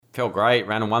felt great.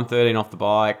 Ran a 1:13 off the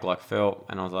bike,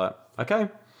 and I was like, okay.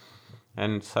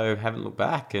 And so haven't looked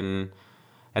back. And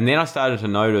then I started to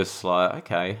notice, like,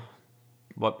 okay,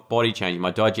 what body change?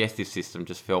 My digestive system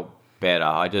just felt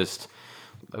better. It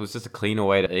was just a cleaner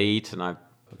way to eat. And as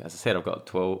I said, I've got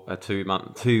a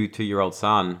 2-year-old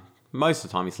son. Most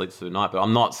of the time he sleeps through the night, but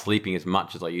I'm not sleeping as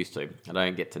much as I used to. I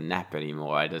don't get to nap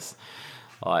anymore.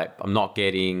 I'm not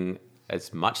getting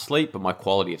as much sleep, but my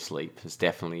quality of sleep has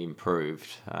definitely improved.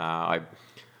 I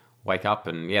wake up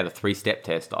and the 3-step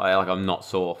test, I'm not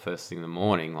sore first thing in the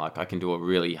morning. Like, I can do a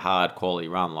really hard quality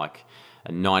run, like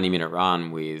a 90-minute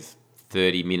run with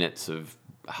 30 minutes of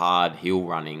hard hill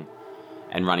running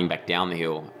and running back down the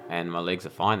hill, and my legs are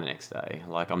fine the next day.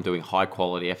 Like, I'm doing high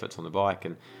quality efforts on the bike,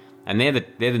 and they're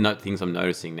the things I'm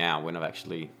noticing now when I've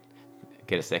actually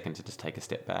get a second to just take a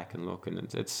step back and look, and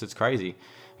it's crazy.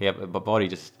 Yeah, my body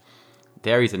just,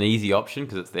 dairy's an easy option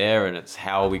because it's there and it's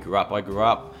how we grew up. I grew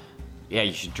up,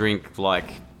 you should drink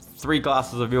like 3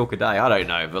 glasses of milk a day. I don't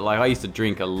know, but like I used to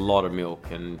drink a lot of milk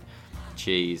and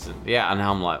cheese, and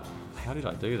now I'm like, how did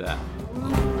I do that?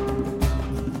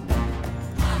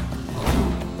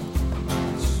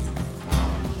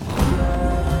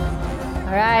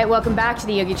 All right, welcome back to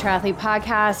the Yogi Triathlete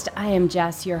Podcast. I am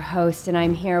Jess, your host, and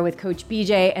I'm here with Coach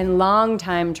BJ and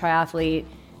longtime triathlete.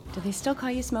 Do they still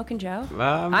call you Smokin' Joe?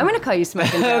 I'm going to call you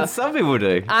Smokin' Joe. Some people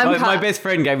do. My best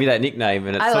friend gave me that nickname,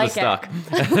 and it's sort of stuck.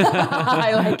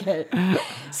 I like it.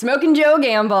 Smokin' Joe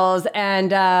Gambles,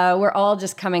 and we're all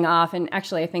just coming off, and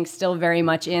actually I think still very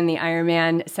much in the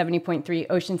Ironman 70.3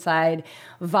 Oceanside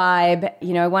vibe.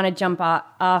 I want to jump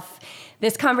off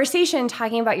this conversation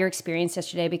talking about your experience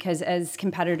yesterday, because as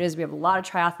competitors, we have a lot of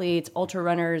triathletes, ultra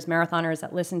runners, marathoners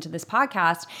that listen to this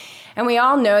podcast. And we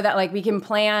all know that like we can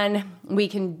plan, we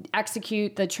can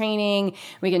execute the training,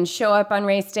 we can show up on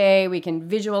race day, we can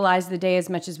visualize the day as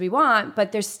much as we want,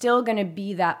 but there's still going to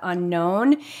be that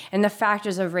unknown and the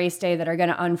factors of race day that are going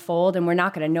to unfold, and we're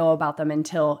not going to know about them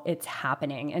until it's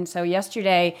happening. And so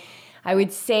yesterday, I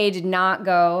would say, did not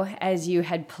go as you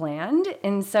had planned.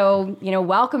 And so,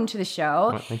 welcome to the show.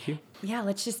 Right, thank you. Yeah,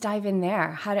 let's just dive in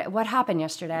there. What happened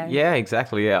yesterday? Yeah,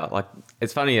 exactly. Yeah. Like,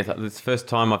 it's funny. It's the first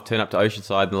time I've turned up to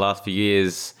Oceanside in the last few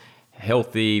years,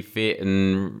 healthy, fit,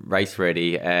 and race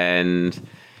ready. And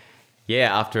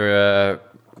after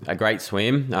a great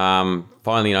swim,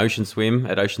 finally an ocean swim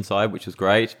at Oceanside, which was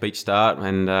great, beach start,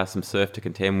 and some surf to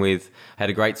contend with.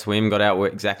 Had a great swim, got out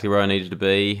exactly where I needed to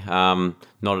be,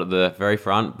 not at the very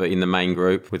front, but in the main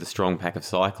group with a strong pack of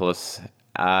cyclists.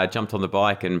 Jumped on the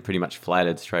bike and pretty much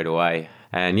flattered straight away.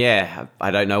 And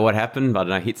I don't know what happened, but I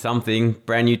don't know, hit something,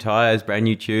 brand new tyres, brand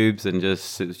new tubes, and it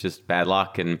was just bad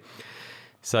luck. And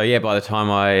so by the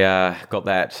time I got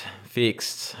that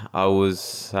fixed, I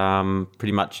was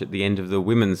pretty much at the end of the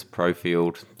women's pro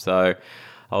field. So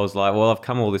I was like, well, I've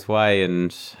come all this way,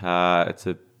 and it's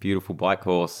a beautiful bike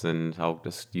course, and I'll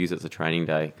just use it as a training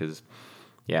day because,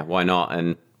 why not?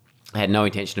 And I had no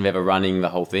intention of ever running the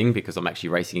whole thing because I'm actually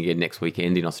racing again next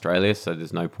weekend in Australia, so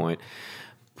there's no point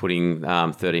putting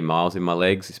 30 miles in my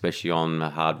legs, especially on a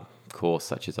hard course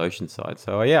such as Oceanside.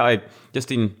 So I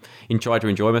just tried to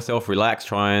enjoy myself, relax,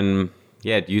 try and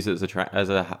use it as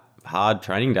a hard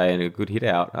training day and a good hit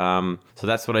out. So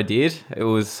that's what I did. It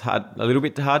was a little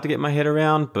bit hard to get my head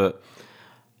around, but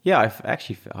I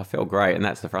felt great, and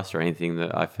that's the frustrating thing,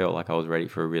 that I felt like I was ready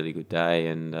for a really good day,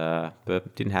 and but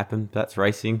it didn't happen. That's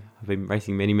racing. I've been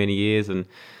racing many, many years, and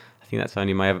I think that's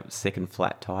only my second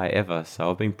flat tire ever, so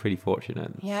I've been pretty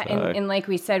fortunate. Yeah, so. and like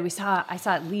we said, I saw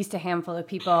at least a handful of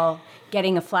people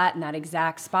getting a flat in that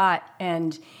exact spot,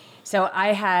 and so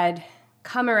I had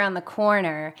come around the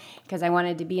corner because I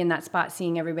wanted to be in that spot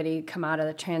seeing everybody come out of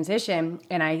the transition,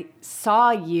 and I saw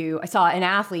an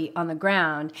athlete on the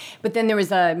ground, but then there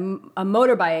was a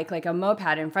motorbike, like a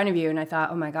moped in front of you, and I thought,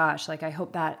 oh my gosh, like I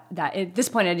hope that at this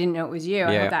point I didn't know it was you.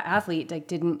 I hope that athlete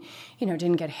didn't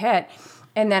get hit.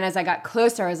 And then as I got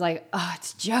closer, I was like, oh,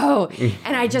 it's Joe.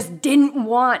 And I just didn't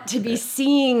want to be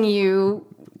seeing you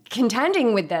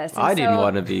contending with this. And I didn't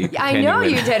want to be I know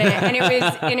you didn't.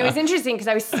 And it was interesting because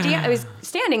I was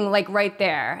standing like right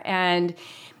there, and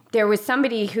there was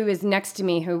somebody who was next to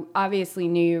me who obviously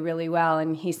knew you really well,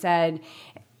 and he said,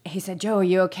 Joe, are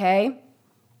you okay?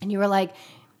 And you were like,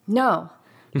 no.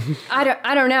 I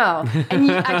don't know. And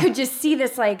I could just see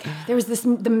this, like, there was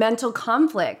the mental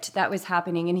conflict that was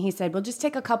happening. And he said, well, just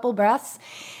take a couple breaths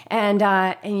and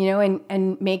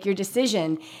make your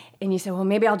decision. And you said, well,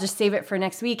 maybe I'll just save it for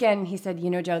next weekend. And he said,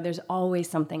 Joe, there's always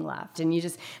something left. And you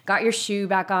just got your shoe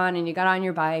back on and you got on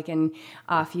your bike and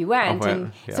off you went.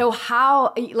 So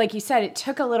how, like you said, it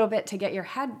took a little bit to get your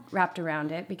head wrapped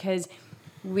around it, because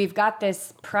we've got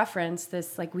this preference,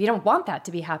 this like, we don't want that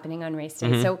to be happening on race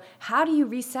day. So how do you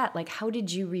reset? Like, how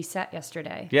did you reset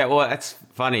yesterday? Yeah, well, that's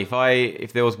funny.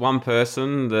 If there was one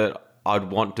person that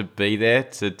I'd want to be there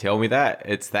to tell me that,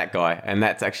 it's that guy. And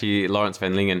that's actually Lawrence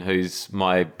Van Lingen, who's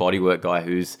my bodywork guy,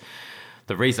 who's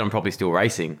the reason I'm probably still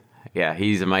racing. Yeah,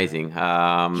 he's amazing.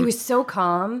 He was so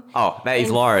calm. Oh, that is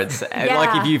Lawrence. And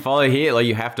like, if you follow here, like,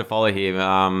 you have to follow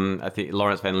him. I think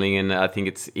Lawrence Van Lingen, I think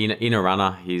it's Inner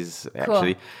Runner, he's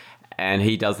actually. And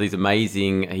he does these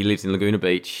amazing, he lives in Laguna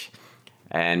Beach.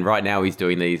 And right now he's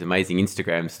doing these amazing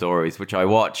Instagram stories, which I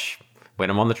watch when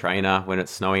I'm on the trainer, when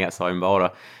it's snowing outside in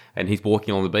Boulder. And he's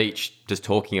walking on the beach just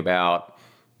talking about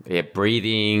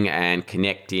breathing and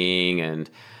connecting. And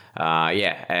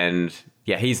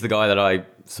he's the guy that I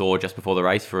saw just before the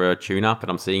race for a tune-up, and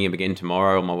I'm seeing him again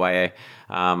tomorrow on my way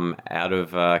out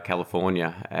of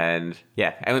California. And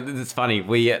it's funny.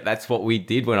 That's what we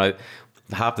did when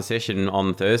half the session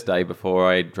on Thursday before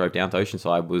I drove down to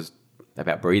Oceanside was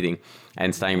about breathing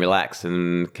and staying relaxed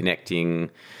and connecting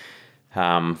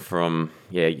from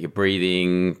your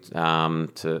breathing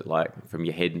to like from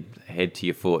your head to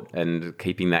your foot, and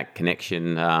keeping that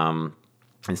connection.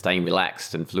 And staying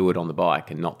relaxed and fluid on the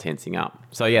bike and not tensing up.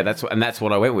 So that's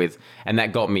what I went with, and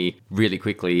that got me really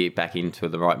quickly back into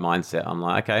the right mindset. I'm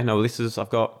like, okay, no, I've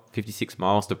got 56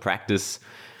 miles to practice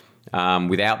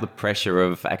without the pressure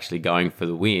of actually going for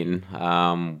the win.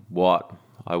 What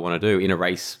I want to do in a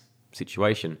race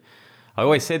situation. I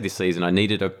always said this season I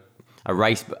needed a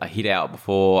race, a hit out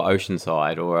before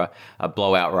Oceanside, or a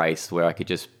blowout race where I could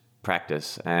just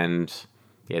practice. And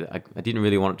I didn't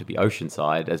really want it to be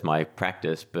Oceanside as my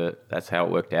practice, but that's how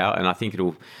it worked out. And I think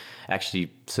it'll actually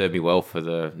serve me well for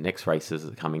the next races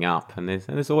that are coming up. And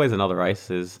there's always another race.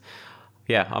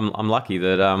 I'm lucky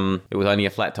that it was only a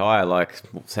flat tire. Like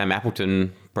Sam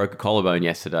Appleton broke a collarbone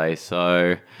yesterday.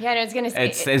 So I was going to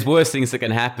say, there's worse things that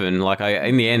can happen. Like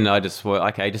in the end, I just thought,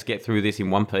 okay, just get through this in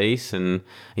one piece. And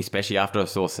especially after I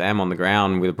saw Sam on the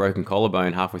ground with a broken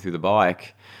collarbone halfway through the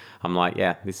bike, I'm like,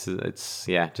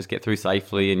 just get through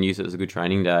safely and use it as a good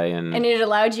training day. And it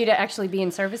allowed you to actually be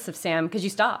in service of Sam because you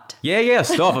stopped. Yeah,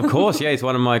 stop, of course. Yeah, he's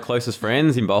one of my closest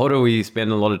friends in Boulder. We spend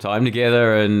a lot of time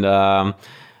together, and I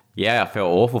felt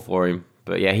awful for him.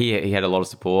 But yeah, he had a lot of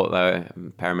support.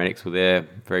 Paramedics were there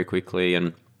very quickly,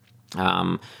 and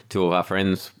two of our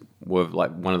friends were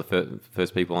like one of the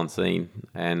first people on scene,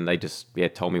 and they just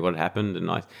told me what had happened,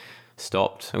 and I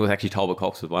stopped. It was actually Talbot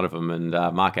Cox was one of them, and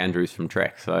Mark Andrews from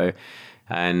Trek. So,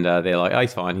 and they're like, oh,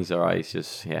 he's fine, he's all right. He's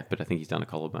just but I think he's done a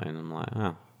collarbone. I'm like,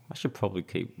 oh, I should probably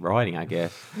keep riding, I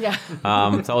guess. Yeah.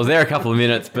 So I was there a couple of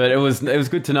minutes, but it was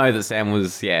good to know that Sam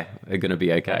was going to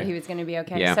be okay. He was going to be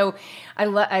okay. Yeah. So I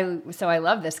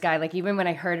love this guy. Like, even when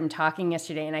I heard him talking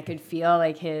yesterday, and I could feel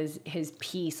like his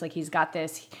peace. Like, he's got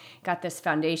this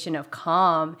foundation of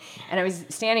calm. And I was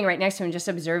standing right next to him, just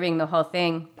observing the whole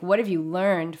thing. What have you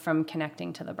learned from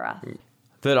connecting to the breath?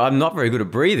 That I'm not very good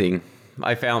at breathing.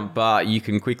 I found, but you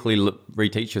can quickly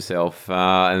reteach yourself,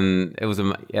 and it was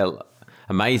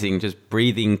amazing just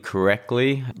breathing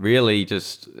correctly. Really,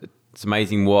 just it's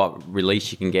amazing what release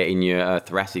you can get in your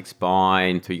thoracic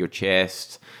spine to your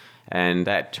chest, and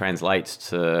that translates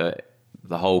to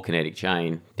the whole kinetic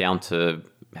chain down to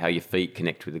how your feet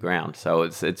connect with the ground. So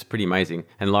it's pretty amazing.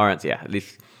 And Lawrence,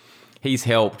 he's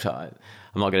helped.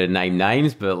 I'm not going to name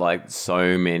names, but like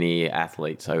so many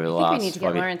athletes over the last. We need to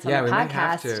get Lawrence on the podcast. We might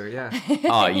have to. Yeah.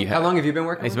 Oh, How long have you been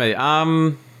working? It's with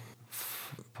amazing.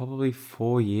 Probably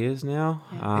 4 years now.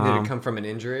 And did it come from an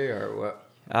injury or what?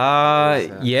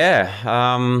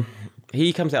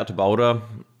 He comes out to Boulder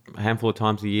a handful of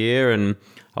times a year, and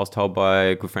I was told by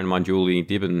a good friend of mine, Julie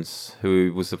Dibbins,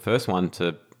 who was the first one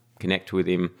to connect with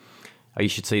him, oh, you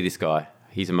should see this guy.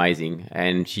 He's amazing.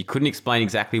 And she couldn't explain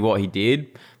exactly what he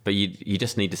did, but you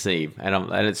just need to see him.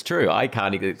 And it's true. I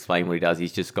can't explain what he does.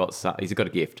 He's got a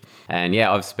gift. And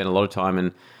I've spent a lot of time,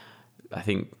 and I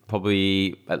think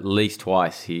probably at least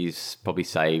twice he's probably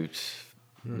saved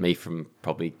me from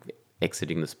probably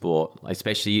exiting the sport,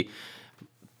 especially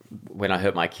when I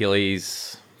hurt my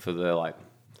Achilles for the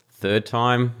third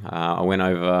time. I went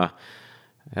over,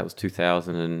 that was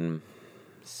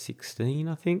 2016,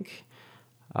 I think.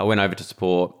 I went over to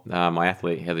support my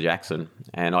athlete, Heather Jackson,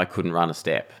 and I couldn't run a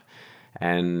step.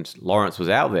 And Lawrence was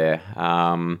out there,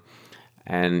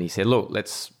 and he said, look,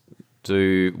 let's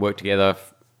work together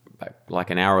like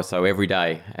an hour or so every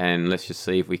day, and let's just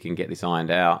see if we can get this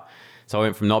ironed out. So I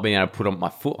went from not being able to put my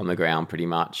foot on the ground pretty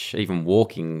much, even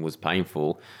walking was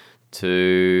painful,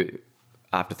 to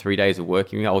after 3 days of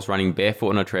working, I was running barefoot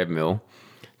on a treadmill,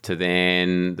 to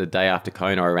then the day after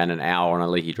Kona, I ran an hour on a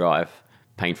Leahy Drive,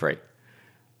 pain-free.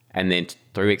 And then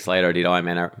 3 weeks later, I did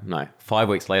Ironman. No, 5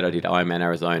 weeks later, I did Ironman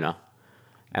Arizona.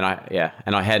 And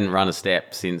I hadn't run a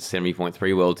step since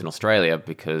 70.3 Worlds in Australia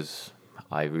because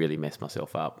I really messed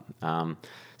myself up. And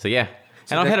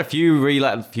I've had a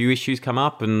few issues come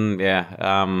up, and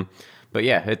but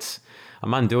yeah,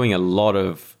 I'm undoing a lot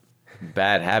of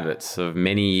bad habits of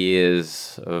many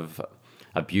years of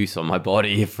abuse on my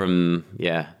body from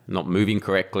not moving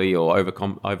correctly or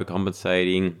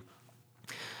overcompensating,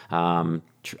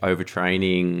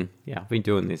 overtraining. I've been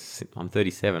doing this. I'm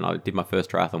 37. I did my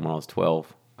first triathlon when I was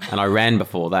 12, and I ran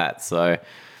before that. So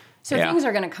things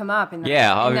are going to come up in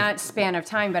that span of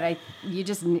time, but you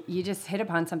just hit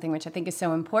upon something which I think is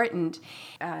so important.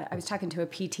 I was talking to a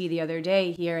PT the other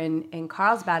day here in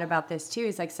Carlsbad about this too.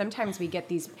 It's like sometimes we get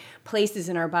these places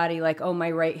in our body like, oh,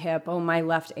 my right hip, oh, my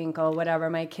left ankle, whatever,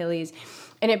 my Achilles,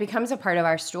 and it becomes a part of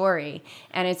our story.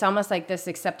 And it's almost like this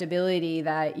acceptability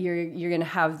that you're going to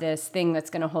have this thing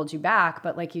that's going to hold you back.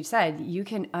 But like you said, you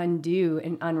can undo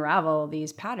and unravel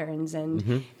these patterns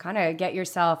and kind of get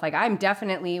yourself, like, I'm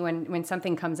definitely, when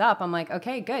something comes up, I'm like,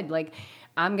 okay, good. Like,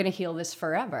 I'm going to heal this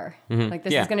forever. Like,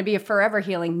 this is going to be a forever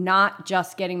healing, not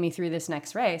just getting me through this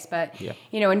next race, but,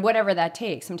 and whatever that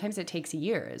takes. Sometimes it takes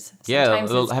years. Sometimes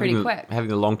it's pretty quick. Having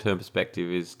the long-term perspective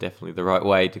is definitely the right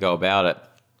way to go about it.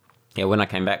 Yeah, when I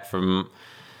came back from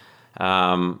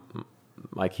my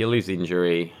Achilles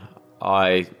injury,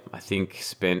 I think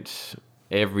spent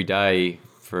every day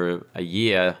for a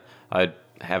year, I'd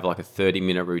have like a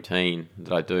 30-minute routine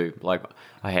that I do. Like,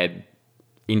 I had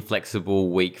inflexible,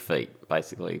 weak feet,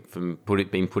 basically, from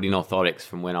being put in orthotics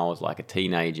from when I was like a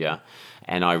teenager,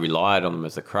 and I relied on them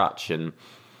as a crutch. And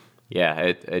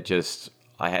I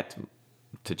had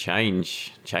to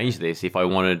change this if I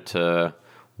wanted to,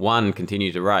 one,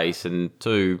 continue to race, and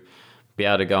two, be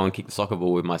able to go and kick the soccer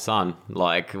ball with my son,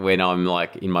 like when I'm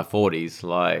like in my 40s,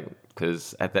 like,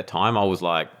 because at that time I was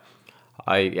like,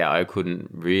 I couldn't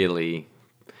really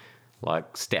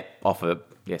like step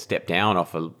down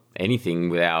off of anything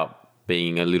without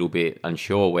being a little bit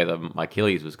unsure whether my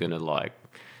Achilles was going to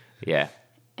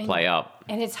play up.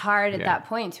 And it's hard at that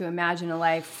point to imagine a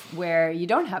life where you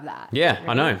don't have that. Yeah, right?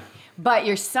 I know. But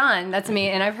your son, that's me,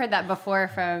 and I've heard that before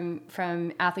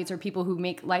from athletes or people who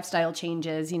make lifestyle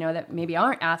changes, that maybe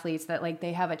aren't athletes, that like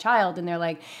they have a child and they're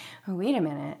like, oh, wait a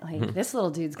minute, like this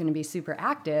little dude's going to be super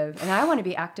active and I want to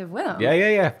be active with him.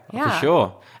 Yeah, for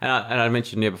sure. And I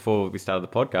mentioned before we started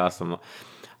the podcast,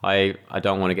 I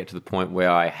don't want to get to the point where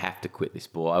I have to quit this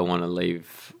sport. I want to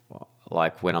leave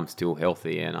like when I'm still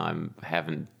healthy and I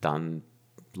haven't done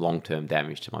long-term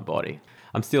damage to my body.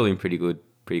 I'm still in pretty good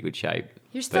shape.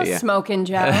 You're still smoking,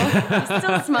 Joe. You're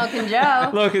still smoking,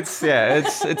 Joe. Look, it's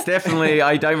definitely,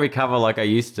 I don't recover like I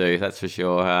used to, that's for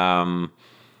sure.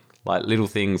 Like little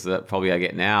things that probably I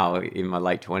get now in my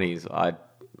late 20s,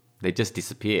 they just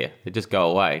disappear. They just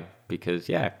go away because,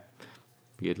 you're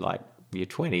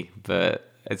 20.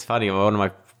 But it's funny, one of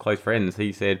my close friends,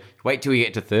 he said, wait till you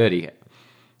get to 30.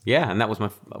 Yeah, and that was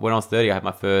when I was 30, I had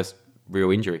my first real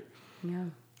injury. Yeah.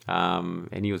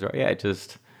 And he was right,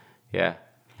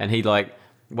 and he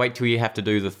wait till you have to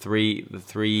do the three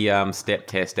step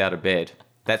test out of bed.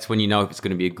 That's when you know if it's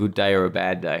going to be a good day or a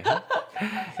bad day.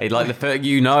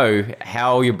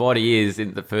 How your body is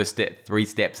in the first step, 3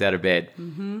 steps out of bed.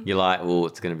 Mm-hmm. You're like, oh,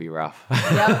 it's going to be rough.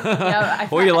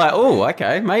 Yep. Or you're like, oh,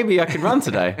 okay, maybe I can run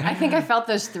today. I think I felt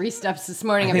those 3 steps this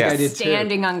morning. I was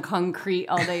standing on concrete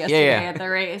all day yesterday at the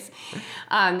race.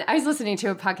 I was listening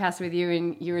to a podcast with you,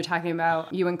 and you were talking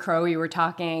about, you and Crowe were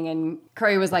talking, and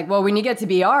Crowe was like, well, when you get to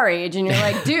be our age, and you're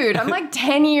like, dude, I'm like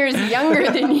 10 years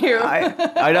younger than you.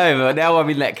 I know, but now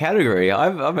I'm in that category.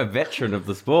 I'm a veteran of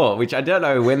the sport, which I don't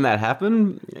know when that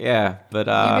happened. Yeah, but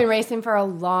you've been racing for a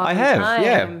long time. I have,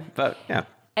 yeah, but yeah.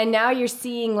 And now you're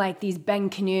seeing like these Ben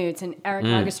Knuts and Eric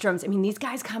Auguststroms. I mean, these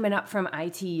guys coming up from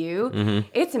ITU,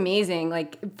 it's amazing.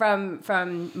 Like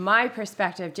from my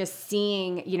perspective, just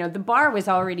seeing, the bar was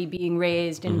already being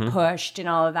raised and pushed and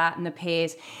all of that, and the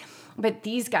pace. But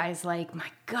these guys, like, my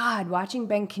God, watching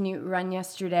Ben Knut run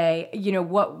yesterday,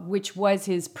 which was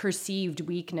his perceived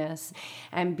weakness,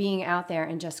 and being out there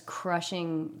and just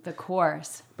crushing the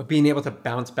course. But being able to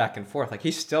bounce back and forth, like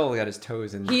he's still got his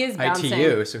toes in he is ITU,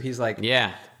 bouncing. So he's like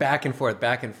back and forth,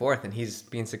 and he's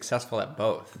being successful at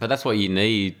both. But that's what you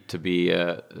need to be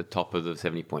the top of the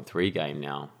 70.3 game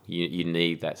now. You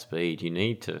need that speed. You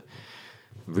need to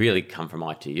really come from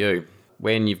ITU.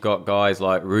 When you've got guys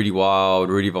like Rudy Wild,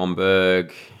 Rudy Von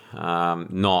Berg,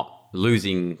 not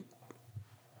losing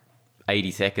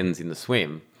 80 seconds in the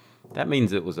swim, that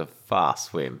means it was a fast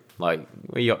swim. Like,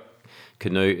 we got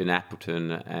Knut and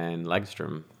Appleton and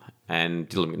Lagstrom and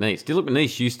Dylan McNeice. Dylan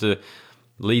McNeice used to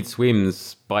lead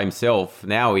swims by himself.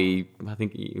 Now I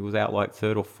think he was out like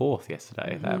third or fourth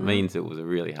yesterday. That means it was a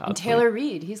really hard And Taylor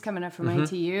Reed, he's coming up from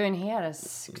ITU, and he had a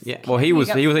yeah. Well, he was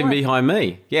even fourth. behind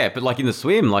me. Yeah, but like in the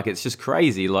swim, like it's just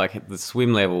crazy. Like the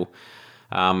swim level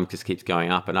just keeps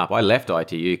going up and up. I left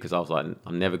ITU because I was like,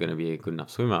 I'm never going to be a good enough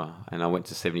swimmer, and I went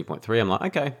to 70.3. I'm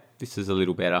like, okay, this is a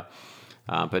little better.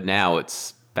 But now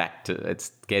it's back to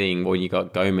getting when you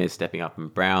got Gomez stepping up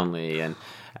and Brownlee and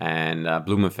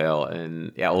Blumenfeld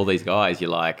and all these guys. You're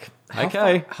like,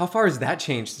 okay, How far has that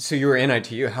changed? So you were in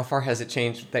ITU. How far has it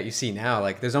changed that you see now?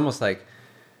 Like there's almost like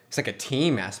it's like a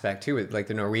team aspect too with like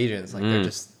the Norwegians. Like they're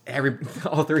just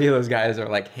all three of those guys are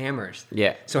like hammers.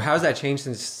 Yeah. So how's that changed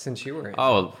since you were in?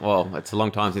 Oh, well, it's a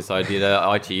long time since I did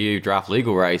a ITU draft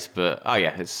legal race, but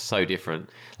it's so different.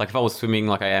 Like if I was swimming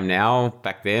like I am now,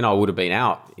 back then I would have been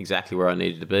out exactly where I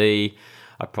needed to be.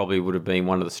 I probably would have been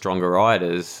one of the stronger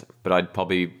riders, but I'd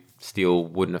probably still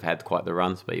wouldn't have had quite the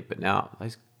run speed. But now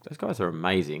those guys are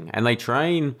amazing, and they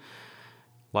train.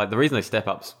 Like the reason they step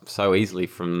up so easily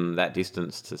from that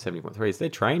distance to 70.3 is their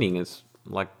training is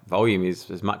like volume is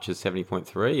as much as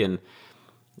 70.3,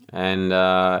 and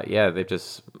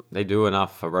they do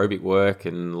enough aerobic work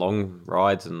and long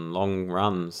rides and long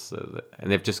runs,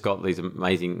 and they've just got these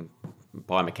amazing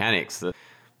biomechanics that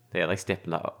they step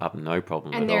up no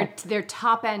problem And at all. their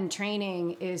top end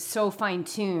training is so fine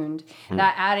tuned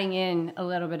that adding in a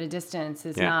little bit of distance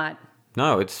is not.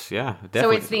 No, it's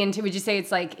definitely. So would you say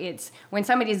it's when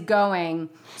somebody's going,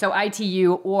 so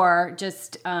ITU or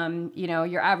just,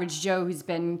 your average Joe who's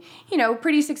been,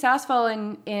 pretty successful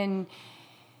in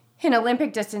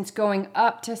Olympic distance going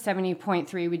up to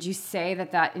 70.3, would you say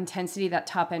that intensity, that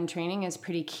top end training is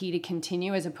pretty key to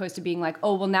continue as opposed to being like,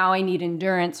 oh, well, now I need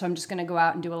endurance, so I'm just going to go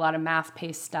out and do a lot of math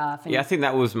paced stuff? I think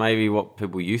that was maybe what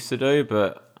people used to do,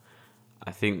 but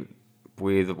I think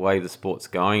with the way the sport's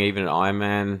going, even at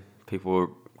Ironman, people were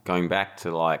going back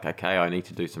to like, okay, I need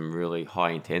to do some really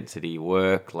high intensity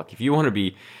work. Like if you want to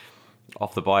be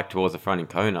off the bike towards the front in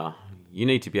Kona, you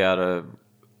need to be able to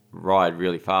ride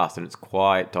really fast, and it's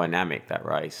quite dynamic, that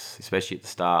race, especially at the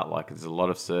start. Like there's a lot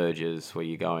of surges where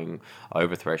you're going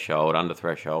over threshold, under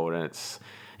threshold, and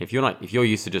if you're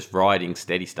used to just riding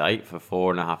steady state for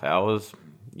 4.5 hours,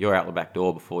 you're out the back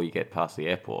door before you get past the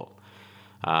airport.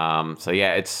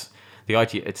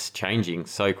 It's changing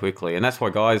so quickly, and that's why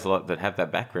guys that have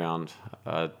that background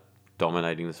are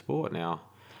dominating the sport now.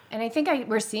 And I think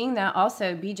we're seeing that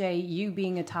also, BJ, you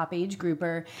being a top age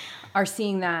grouper, are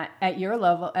seeing that at your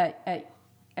level, at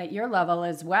your level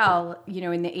as well,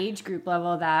 in the age group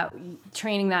level, that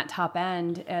training that top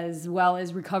end as well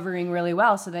as recovering really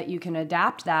well so that you can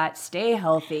adapt that, stay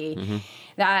healthy,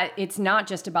 that it's not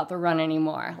just about the run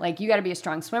anymore. Like you got to be a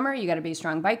strong swimmer, you got to be a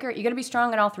strong biker, you got to be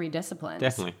strong in all three disciplines.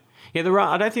 Definitely. Yeah, the run,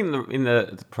 I don't think in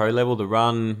the pro level, the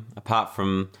run, apart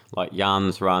from like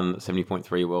Jan's run,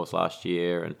 70.3 Worlds last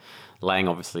year, and Lang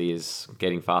obviously is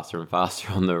getting faster and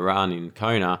faster on the run in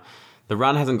Kona, the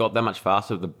run hasn't got that much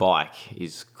faster. The bike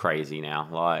is crazy now.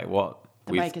 Like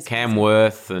with Cam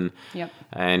Worth and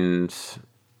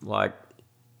like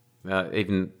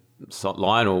even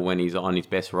Lionel when he's on his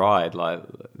best ride, like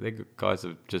the guys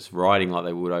are just riding like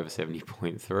they would over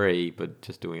 70.3, but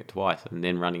just doing it twice and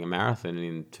then running a marathon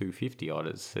in 250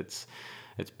 odders. It's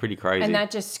pretty crazy. And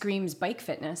that just screams bike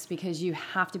fitness because you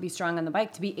have to be strong on the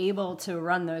bike to be able to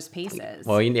run those paces.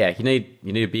 Well, you need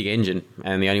a big engine,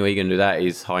 and the only way you're going to do that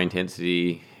is high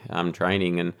intensity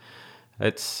training. And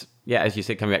it's as you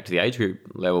said, coming back to the age group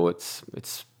level,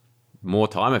 it's more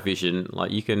time efficient.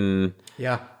 Like you can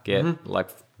get like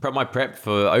my prep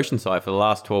for Oceanside for the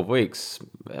last 12 weeks.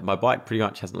 My bike pretty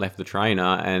much hasn't left the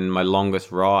trainer, and my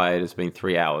longest ride has been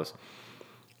 3 hours.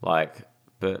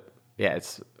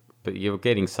 But you're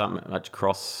getting so much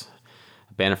cross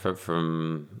benefit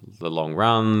from the long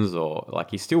runs, or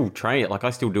like you still train. Like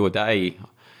I still do a day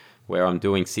where I'm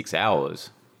doing 6 hours,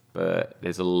 but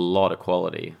there's a lot of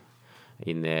quality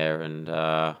in there. And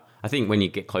I think when you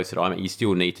get closer to Ironman, you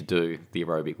still need to do the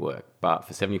aerobic work. But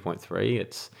for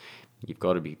 70.3, you've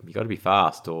got to be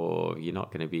fast, or you're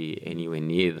not going to be anywhere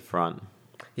near the front.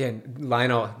 Yeah,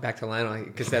 back to Lionel,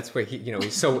 because that's where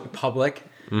he's so public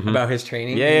about his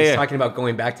training. Yeah, he's talking about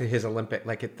going back to his Olympic,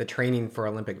 like the training for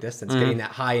Olympic distance, getting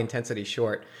that high intensity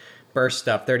short burst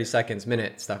stuff, 30 seconds,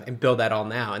 minute stuff, and build that all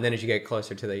now. And then as you get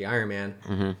closer to the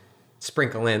Ironman,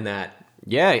 sprinkle in that.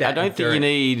 Yeah, I don't think you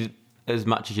need as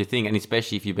much as you think, and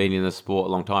especially if you've been in the sport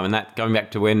a long time. And that going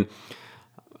back to when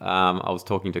I was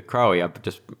talking to Crowe, I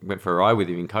just went for a ride with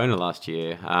him in Kona last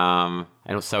year, and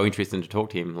it was so interesting to talk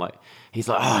to him. Like he's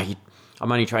like,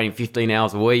 I'm only training 15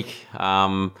 hours a week,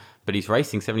 but he's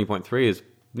racing 70.3 as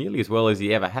nearly as well as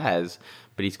he ever has,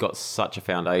 but he's got such a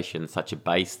foundation, such a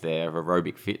base there of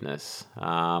aerobic fitness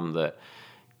that,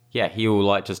 yeah, he'll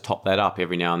like just top that up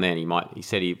every now and then. He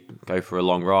said he'd go for a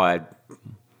long ride.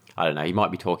 I don't know, he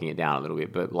might be talking it down a little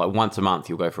bit, but like once a month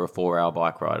he'll go for a 4-hour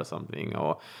bike ride or something.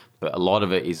 But a lot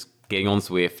of it is getting on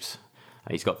Zwift.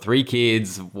 He's got 3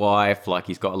 kids, wife, like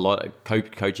he's got a lot of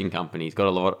coaching company. He's got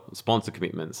a lot of sponsor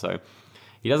commitments. So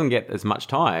he doesn't get as much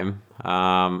time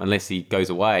unless he goes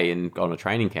away and on a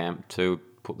training camp to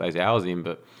put those hours in.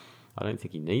 But I don't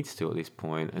think he needs to at this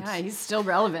point. Yeah, he's still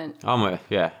relevant.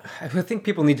 Yeah. I think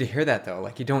people need to hear that though.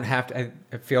 Like you don't have to.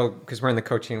 I feel because we're in the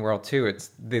coaching world too.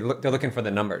 They're looking for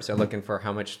the numbers. They're looking for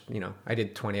how much. I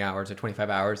did 20 hours or 25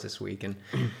 hours this week, and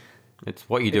it's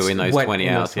what you do in those 20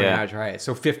 hours. 20 hours, right?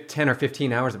 So 10 or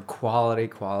 15 hours of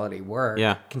quality work.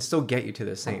 Can still get you to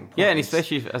the same point. Yeah, and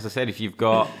especially as I said, if you've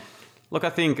got. Look, I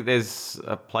think there's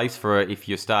a place for it if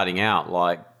you're starting out.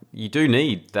 Like, you do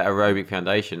need that aerobic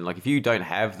foundation. Like, if you don't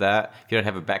have that, if you don't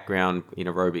have a background in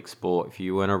aerobic sport, if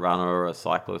you weren't a runner or a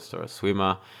cyclist or a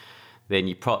swimmer,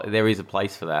 then there is a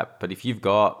place for that. But if you've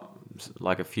got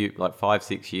like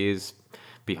 5-6 years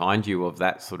behind you of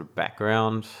that sort of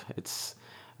background,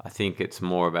 I think it's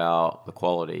more about the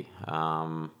quality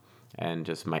and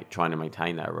just trying to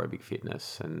maintain that aerobic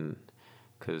fitness. And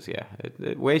because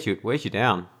it wears you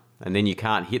down. And then you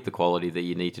can't hit the quality that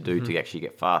you need to do to actually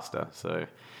get faster. So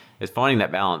it's finding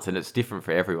that balance, and it's different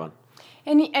for everyone.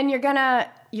 And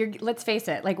let's face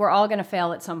it, like we're all gonna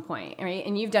fail at some point, right?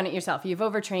 And you've done it yourself. You've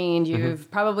overtrained, you've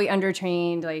probably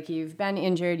undertrained, like you've been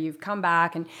injured, you've come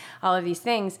back, and all of these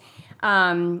things.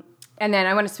 And then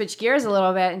I want to switch gears a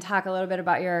little bit and talk a little bit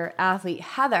about your athlete,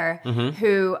 Heather,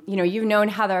 who, you've known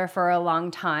Heather for a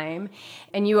long time,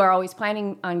 and you are always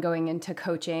planning on going into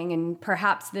coaching. And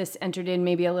perhaps this entered in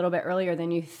maybe a little bit earlier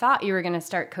than you thought you were going to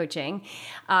start coaching.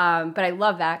 But I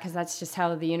love that because that's just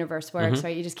how the universe works,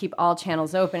 right? You just keep all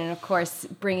channels open. And of course,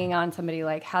 bringing on somebody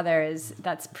like Heather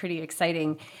that's pretty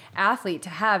exciting athlete to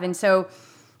have. And so,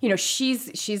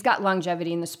 she's got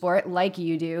longevity in the sport like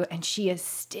you do, and she is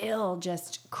still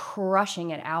just crushing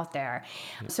it out there.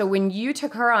 So when you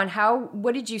took her on,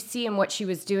 what did you see in what she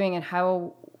was doing, and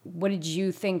what did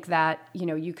you think that,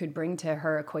 you could bring to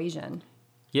her equation?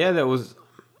 Yeah, I was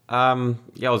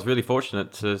really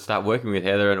fortunate to start working with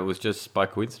Heather, and it was just by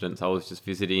coincidence. I was just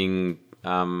visiting,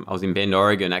 I was in Bend,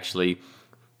 Oregon, actually,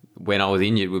 when I was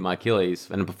injured with my Achilles.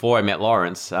 And before I met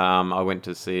Lawrence, I went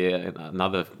to see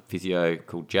another physio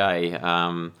called Jay.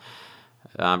 Running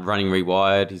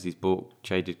Rewired is his book.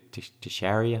 Jay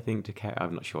Deshary, I think.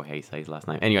 I'm not sure how you say his last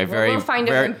name. Anyway, we'll find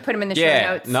him and put him in the show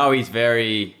notes. No, he's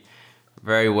very,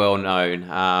 very well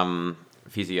known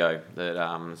physio that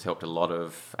has helped a lot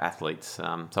of athletes.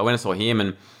 So I went and saw him,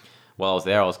 and while I was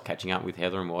there, I was catching up with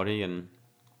Heather and Waddy, and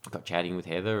got chatting with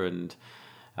Heather, and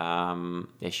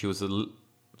she was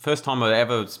first time I'd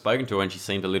ever spoken to her, and she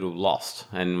seemed a little lost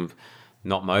and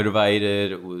not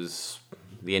motivated. It was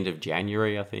the end of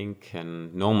January, I think,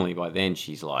 and normally by then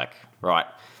she's like, right,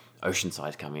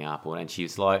 Oceanside's coming up, and she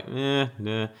was like,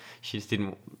 no, she just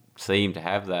didn't seem to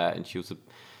have that, and she's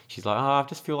like, I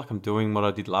just feel like I'm doing what I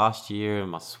did last year,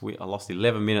 and I lost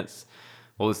 11 minutes.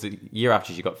 Well, it was the year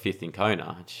after she got 5th in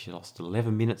Kona, and she lost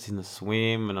 11 minutes in the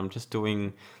swim, and I'm just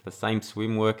doing the same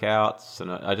swim workouts,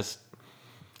 and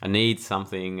I need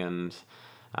something, and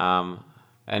I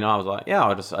was like,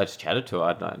 I just chatted to her.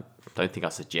 I don't think I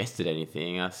suggested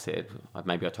anything. I said,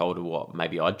 maybe I told her what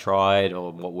maybe I'd tried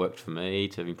or what worked for me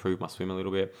to improve my swim a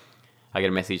little bit. I get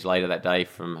a message later that day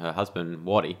from her husband,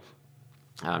 Waddy,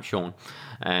 Sean,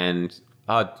 and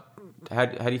how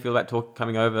do you feel about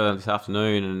coming over this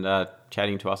afternoon and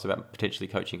chatting to us about potentially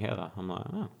coaching Heather? I'm like,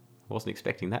 I wasn't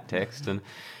expecting that text. And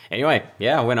anyway,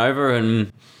 I went over,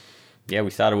 and we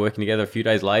started working together a few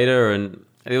days later, and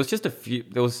there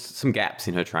was some gaps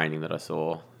in her training that I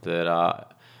saw that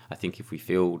I think if we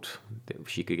filled,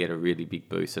 she could get a really big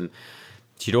boost. And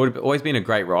she'd always been a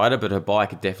great rider, but her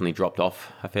bike had definitely dropped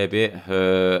off a fair bit.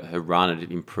 Her run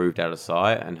had improved out of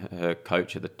sight, and her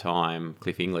coach at the time,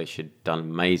 Cliff English, had done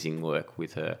amazing work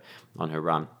with her on her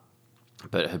run.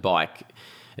 But her bike,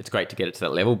 it's great to get it to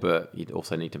that level, but you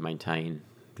also need to maintain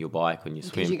your bike when you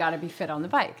swim. Because you got to be fit on the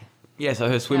bike. Yeah, so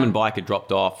her swim and bike had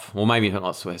dropped off. Well, maybe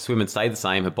her swim had stayed the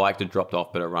same. Her bike had dropped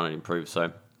off, but her run had improved.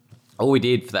 So all we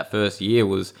did for that first year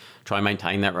was try and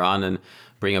maintain that run and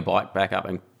bring her bike back up,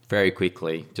 and very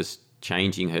quickly just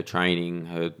changing her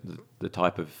training, the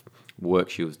type of work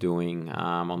she was doing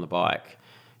on the bike.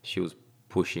 She was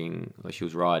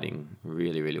riding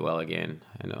really, really well again.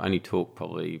 And it only took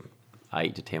probably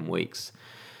 8 to 10 weeks.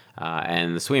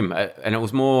 And the swim, and it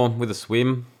was more with the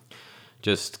swim,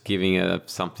 just giving her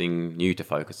something new to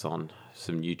focus on.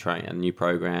 some new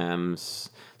programs,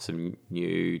 some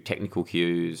new technical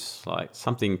cues, like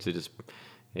something to just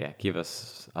give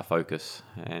us a focus.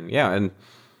 And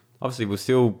obviously we're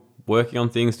still working on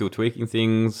things, still tweaking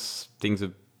things. Things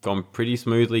have gone pretty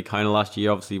smoothly. Kona last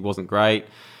year obviously wasn't great.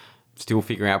 Still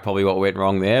figuring out probably what went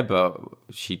wrong there, but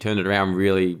she turned it around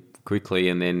really quickly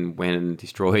and then went and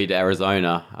destroyed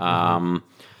Arizona.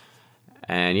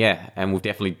 And we've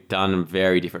definitely done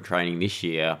very different training this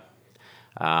year.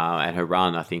 And her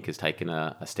run, I think, has taken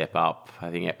a step up. I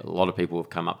think a lot of people have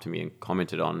come up to me and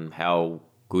commented on how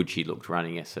good she looked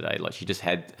running yesterday. Like she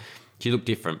looked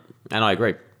different. And I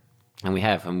agree. And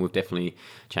we've definitely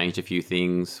changed a few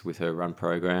things with her run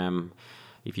program.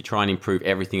 If you try and improve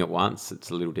everything at once,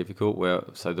 it's a little difficult.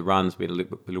 So the run's been a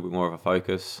little bit more of a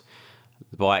focus.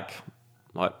 The bike,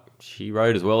 like she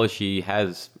rode as well as she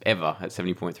has ever at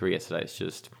 70.3 yesterday. It's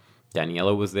just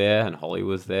Daniela was there and Holly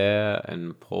was there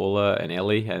and Paula and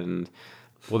Ellie. And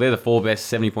well, they're the 4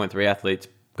 best 70.3 athletes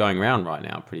going around right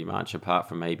now, pretty much, apart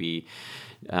from maybe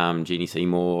Jeannie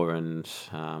Seymour and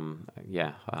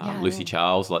Lucy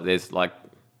Charles. Like there's like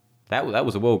that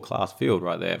was a world-class field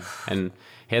right there. And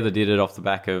Heather did it off the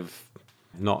back of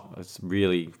not a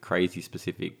really crazy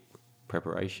specific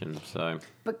preparation.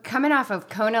 But coming off of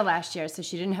Kona last year, so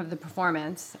she didn't have the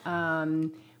performance,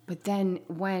 but then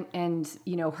went and,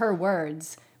 her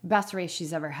words, best race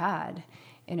she's ever had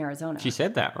in Arizona. She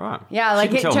said that, right? Yeah,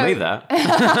 like she didn't tell me that.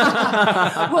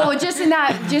 Well, just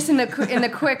in the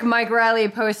quick Mike Riley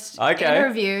post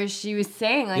interview, she was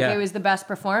saying it was the best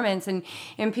performance, and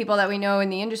people that we know in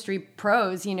the industry,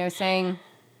 pros, saying,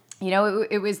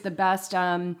 it was the best.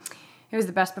 It was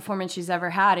the best performance she's ever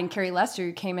had. And Carrie Lester,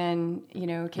 who came in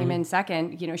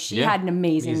second. She had an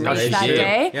amazing race that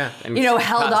day. Yeah.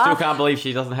 Held off. Still can't believe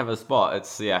she doesn't have a spot.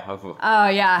 It's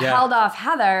held off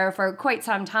Heather for quite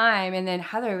some time, and then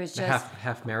Heather was just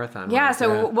half marathon. Yeah.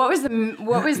 So what was the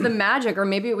magic, or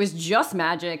maybe it was just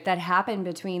magic that happened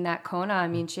between that Kona? I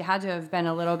mean, she had to have been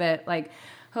a little bit like,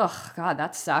 oh God,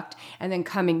 that sucked, and then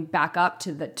coming back up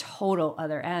to the total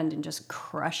other end and just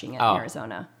crushing it in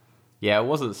Arizona. Yeah, it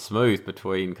wasn't smooth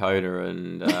between Kona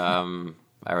and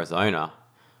Arizona.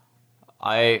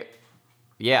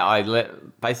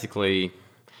 Basically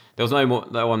there was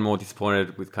no one more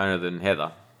disappointed with Kona than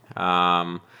Heather.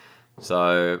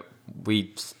 So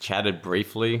we chatted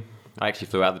briefly. I actually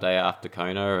flew out the day after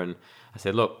Kona and I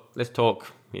said, look, let's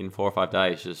talk in 4 or 5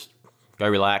 days. Just go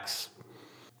relax.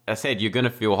 I said, you're going to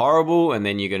feel horrible and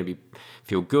then you're going to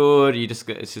feel good.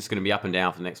 It's just going to be up and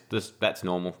down for the next. That's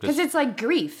normal. Because it's like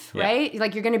grief, right?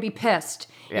 Like you're going to be pissed.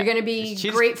 Yeah. You're going to be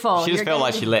grateful. She just felt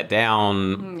like she let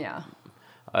down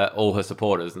all her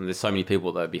supporters, and there's so many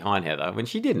people that are behind Heather when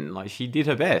she didn't. Like she did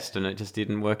her best, and it just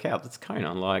didn't work out. That's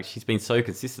Kona. Like she's been so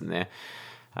consistent there.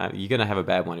 You're going to have a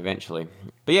bad one eventually.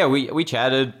 But yeah, we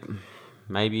chatted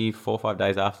maybe 4 or 5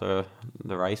 days after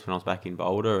the race when I was back in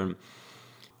Boulder, and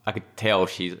I could tell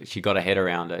she got her head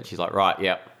around it. She's like, right,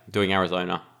 yeah, doing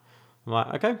Arizona. I'm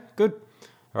like, okay, good.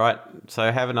 All right, so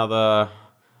I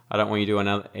don't want you to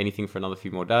do anything for another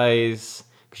few more days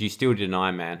because you still did an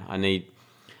Ironman.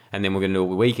 And then we're going to do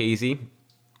a week easy,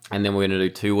 and then we're going to do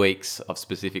 2 weeks of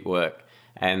specific work.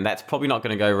 And that's probably not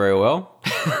going to go very well.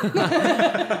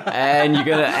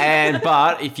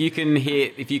 But if you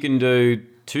can do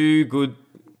 2 good,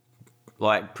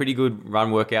 like pretty good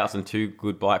run workouts and 2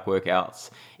 good bike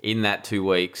workouts in that 2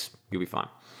 weeks, you'll be fine.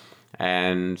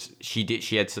 And she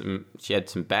had some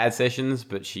bad sessions,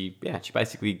 but she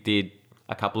basically did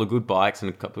a couple of good bikes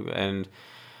and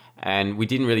we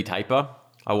didn't really taper.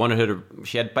 I wanted her to.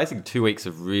 She had basically 2 weeks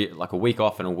of like a week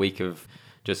off and a week of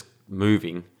just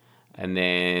moving, and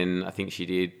then I think she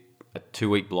did a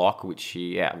 2-week block, which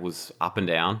she was up and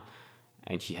down,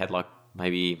 and she had like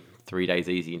maybe 3 days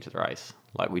easy into the race.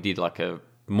 Like we did like a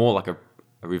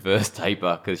reverse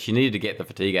taper because she needed to get the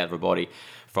fatigue out of her body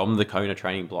from the Kona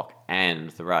training block and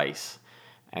the race,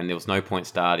 and there was no point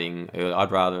starting.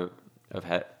 I'd rather have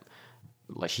had.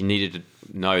 Like she needed to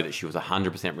know that she was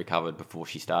 100% recovered before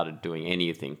she started doing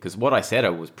anything. Because what I said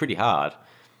her was pretty hard,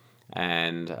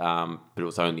 and but it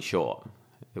was only short.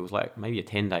 It was like maybe a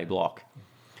 10-day block.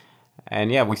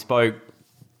 And yeah, we spoke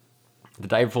the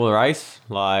day before the race.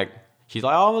 Like she's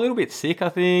like, "Oh, I'm a little bit sick, I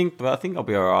think, but I think I'll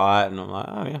be all right." And I'm like,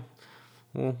 "Oh yeah,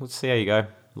 well, let's see how you go.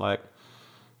 Like,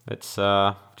 let's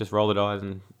just roll the dice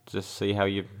and just see how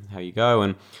you go."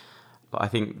 And I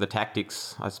think the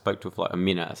tactics, I spoke to her for like a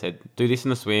minute. I said, do this in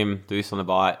the swim, do this on the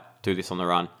bike, do this on the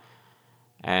run.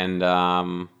 And,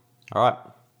 all right,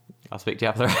 I'll speak to you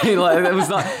after the race. Like, it was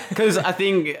not, because I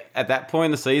think at that point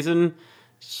in the season,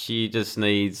 she just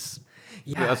needs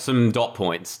some dot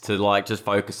points to like just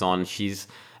focus on.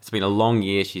 it's been a long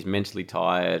year. She's mentally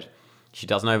tired. She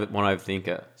doesn't want to overthink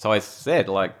it. So I said,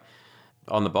 like,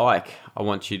 on the bike, I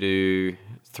want you to do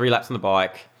 3 laps on the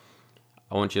bike.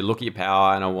 I want you to look at your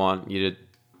power, and I want you to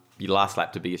your last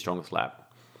lap to be your strongest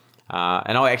lap.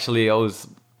 And I was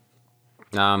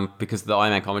because the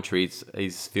Ironman commentary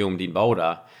is filmed in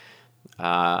Boulder.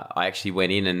 I actually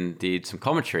went in and did some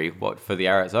commentary for the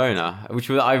Arizona, which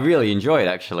I really enjoyed,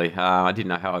 actually. I didn't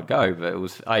know how I'd go,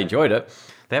 but I enjoyed it.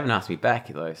 They haven't asked me back,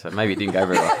 though, so maybe it didn't go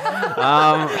very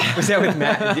well. Was that with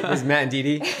Matt? Was Matt and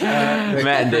Didi?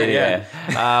 Matt and Didi,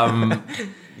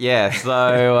 yeah.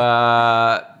 So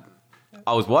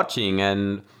I was watching,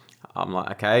 and I'm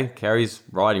like, okay, Kerry's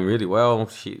riding really well,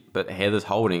 but Heather's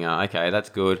holding her. Okay, that's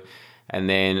good. And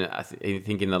then I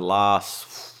think in the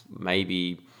last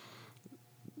maybe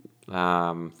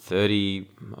 30,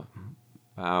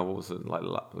 what was it? Like,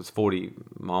 it was 40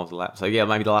 miles a lap. So yeah,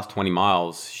 maybe the last 20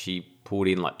 miles, she pulled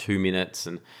in like 2 minutes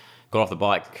and got off the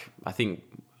bike, I think,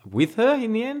 with her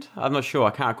in the end. I'm not sure.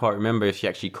 I can't quite remember if she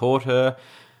actually caught her.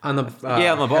 On the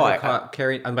on the bike.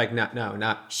 Carrie on the bike. No,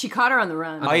 not. She caught her on the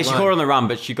run. Oh, yeah, she caught her on the run,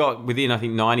 but she got within, I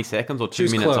think, 90 seconds or 2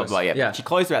 minutes. Close. Yeah. She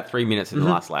closed about 3 minutes in the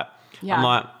last lap. Yeah. I'm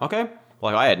like, okay.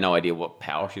 Like, I had no idea what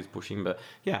power she was pushing, but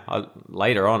yeah,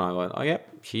 later on, I went, oh, yeah,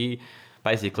 she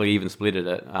basically even splitted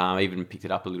it, even picked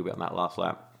it up a little bit on that last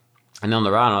lap. And on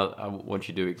the run, I want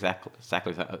you to do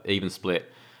exactly even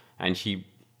split. And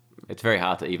it's very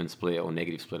hard to even split or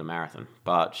negative split a marathon,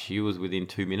 but she was within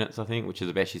 2 minutes, I think, which is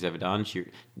the best she's ever done. She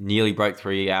nearly broke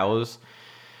 3 hours.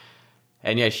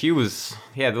 And yeah,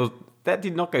 that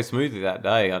did not go smoothly that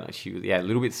day. She was, a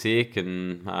little bit sick,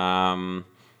 and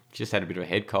she just had a bit of a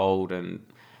head cold, and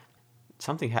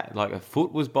something like her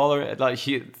foot was bothering. Like,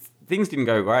 things didn't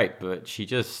go great, but she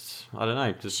just, I don't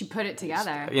know, she put it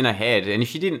together in her head. And if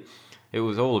she didn't, it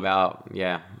was all about,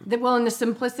 and the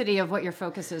simplicity of what your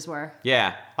focuses were.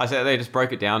 Yeah. I said they just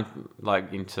broke it down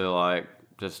into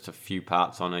just a few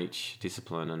parts on each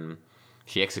discipline, and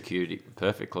she executed it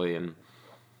perfectly. And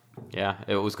yeah,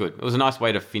 it was good. It was a nice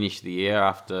way to finish the year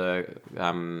after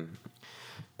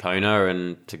Kona,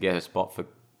 and to get her spot for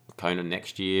Kona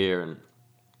next year. And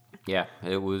yeah,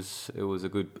 it was a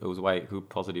good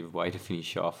positive way to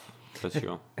finish off, for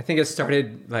sure. I think it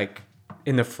started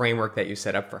in the framework that you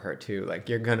set up for her too. Like,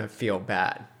 you're gonna feel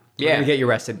bad. You're gonna get you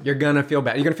rested. You're gonna feel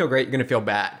bad. You're gonna feel great. You're gonna feel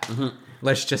bad. Mm-hmm.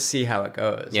 Let's just see how it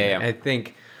goes. Yeah. I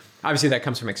think obviously that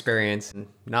comes from experience and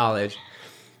knowledge,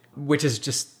 which is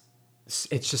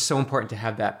it's just so important to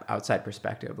have that outside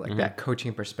perspective, that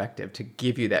coaching perspective, to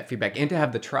give you that feedback and to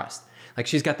have the trust. Like,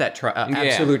 she's got that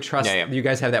absolute trust. Yeah. You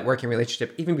guys have that working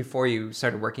relationship even before you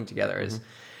started working together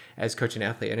as coach and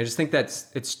athlete. And I just think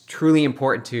it's truly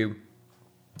important to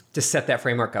set that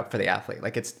framework up for the athlete.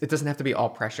 Like, it doesn't have to be all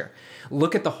pressure.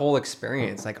 Look at the whole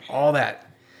experience, like all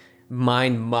that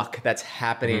mind muck that's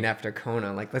happening after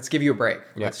Kona. Like, let's give you a break.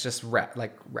 Yeah. Let's just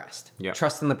rest. Yeah.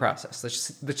 Trust in the process.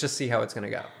 Let's just see how it's going to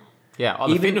go. Yeah.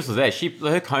 The fitness was there.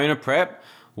 Her Kona prep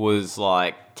was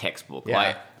like textbook.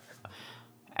 Yeah.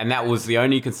 And that was the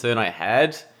only concern I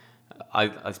had.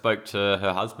 I spoke to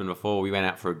her husband before we went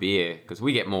out for a beer, because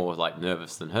we get more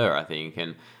nervous than her, I think.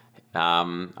 And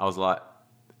I was like,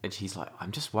 and she's like,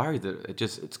 I'm just worried that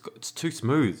it's too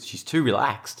smooth. She's too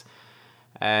relaxed.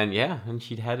 And and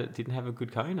didn't have a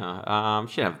good Kona.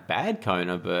 She didn't have a bad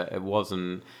Kona, but it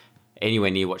wasn't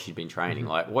anywhere near what she'd been training.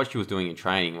 Like, what she was doing in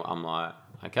training, I'm like,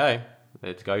 okay,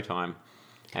 it's go time.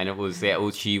 And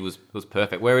she was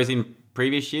perfect. Whereas in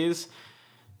previous years,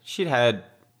 she'd had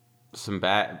some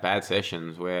bad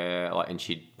sessions where and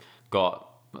she'd got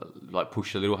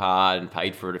pushed a little hard and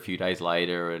paid for it a few days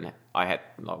later, and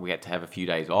we had to have a few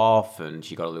days off, and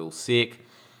she got a little sick,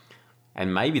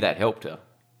 and maybe that helped her.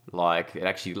 It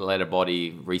actually let her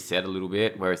body reset a little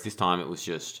bit, whereas this time it was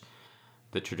just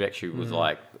the trajectory was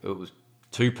it was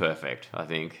too perfect, I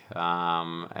think.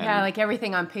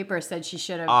 Everything on paper said she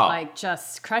should have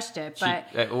just crushed it,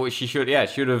 but she should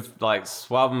have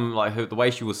swum the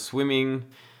way she was swimming.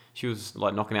 She was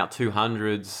knocking out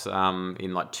 200s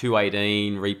in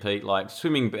 2:18 repeat,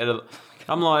 swimming better.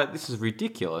 I'm like, this is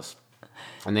ridiculous.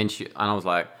 And then I was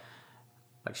like,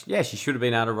 she should have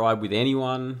been able to ride with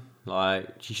anyone.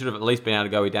 She should have at least been able to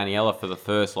go with Daniela for the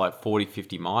first 40,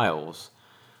 50 miles.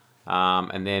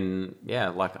 And then I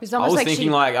was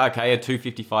thinking okay, a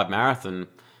 2:55 marathon.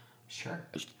 Sure.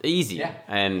 Easy. Yeah.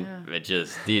 And it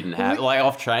just didn't have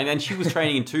off train. And she was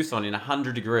training in Tucson in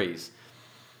 100 degrees.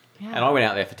 Yeah. And I went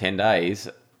out there for 10 days,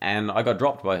 and I got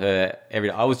dropped by her every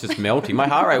day. I was just melting. My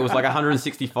heart rate was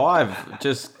 165.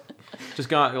 Just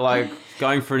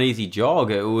going for an easy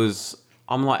jog.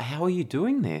 I'm like, how are you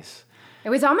doing this? It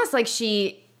was almost like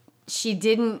she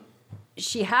didn't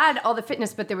she had all the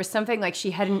fitness, but there was something like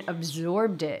she hadn't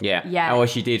absorbed it yet. Oh,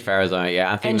 she did for Arizona.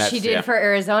 Yeah, I think and that's, she did for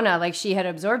Arizona, like she had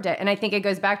absorbed it. And I think it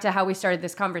goes back to how we started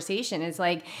this conversation. It's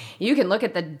like you can look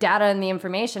at the data and the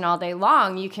information all day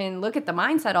long. You can look at the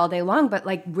mindset all day long, but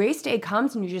like race day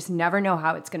comes and you just never know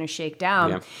how it's going to shake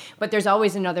down. Yeah. But there's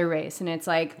always another race, and it's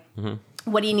like,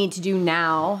 what do you need to do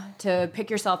now to pick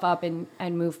yourself up and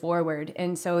move forward?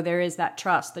 And so there is that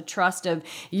trust, the trust of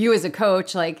you as a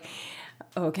coach, like,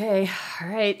 okay, all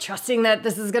right, trusting that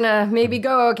this is going to maybe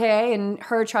go okay, and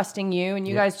her trusting you, and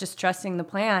you guys just trusting the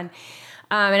plan.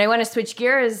 And I want to switch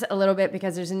gears a little bit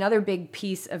because there's another big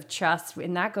piece of trust,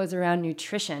 and that goes around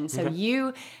nutrition. So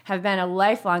you have been a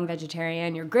lifelong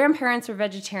vegetarian. Your grandparents were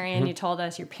vegetarian. You told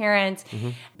us your parents.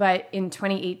 But in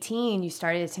 2018, you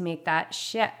started to make that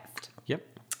shift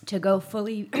to go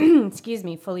fully,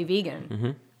 fully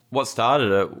vegan. What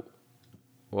started it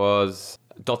was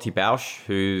Dottie Bausch,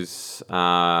 who's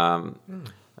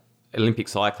Olympic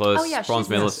cyclist, bronze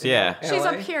medalist. Yeah. She's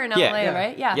up here in LA,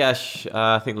 right? Yeah. Yeah,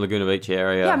 I think Laguna Beach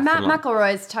area. Yeah, Matt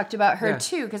McElroy's talked about her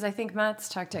too, because I think Matt's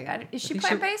talked to. Is she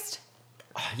plant-based?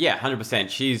 Yeah, 100%.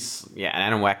 She's an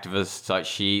animal activist. So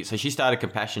she started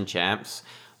Compassion Champs,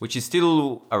 which is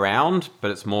still around,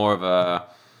 but it's more of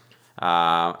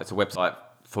it's a website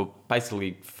for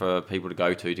people to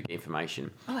go to get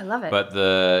information. Oh, I love it. But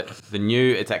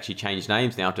it's actually changed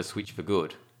names now to Switch for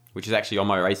Good, which is actually on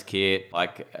my race kit.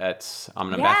 Like I'm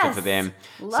an ambassador for them.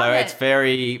 Love it.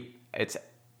 It's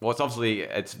obviously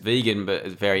it's vegan, but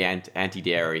it's very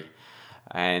anti-dairy.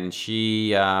 And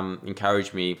she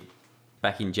encouraged me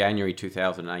back in January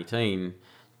 2018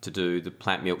 to do the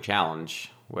Plant Milk Challenge,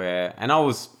 and I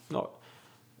was so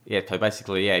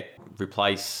basically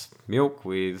replace milk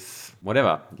with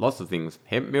whatever, lots of things,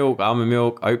 hemp milk, almond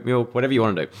milk, oat milk, whatever you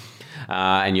want to do,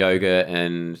 and yogurt,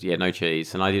 and no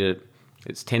cheese. And I did it.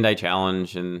 It's a 10-day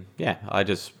challenge, and I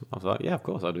was like, of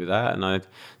course I'll do that. And I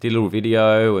did a little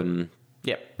video, and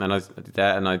and I did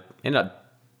that, and I ended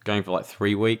up going for like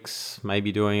 3 weeks,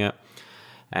 maybe doing it,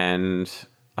 and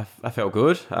I felt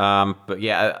good. But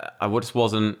I just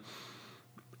wasn't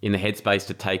in the headspace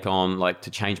to take on, to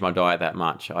change my diet that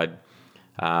much.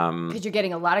 Because you're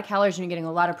getting a lot of calories and you're getting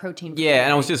a lot of protein. Yeah,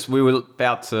 and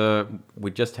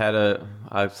we just had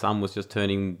our son was just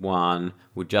turning 1.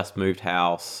 We just moved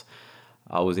house.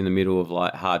 I was in the middle of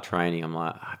hard training. I'm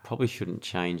like, I probably shouldn't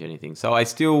change anything. So I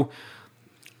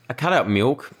cut out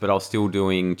milk, but I was still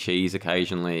doing cheese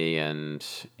occasionally and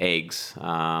eggs.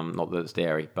 Not that it's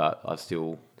dairy, but I was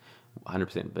still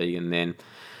 100% vegan then.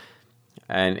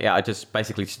 And I just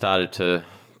basically started to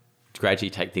gradually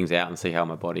take things out and see how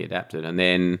my body adapted. And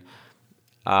then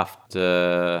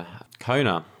after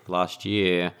Kona last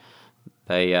year,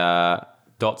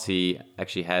 Dotsie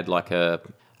actually had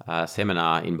a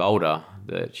seminar in Boulder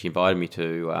that she invited me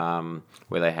to,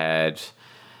 where they had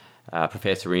a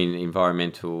professor in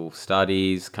environmental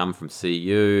studies come from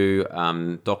CU,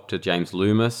 Dr. James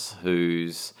Loomis,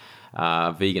 who's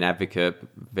vegan advocate,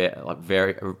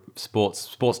 very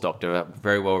sports doctor,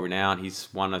 very well renowned. He's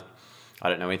won I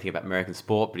don't know anything about American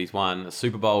sport, but he's won a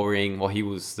Super Bowl ring. Well, he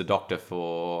was the doctor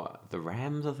for the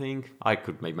Rams, I think. I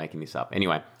could be making this up.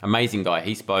 Anyway, amazing guy.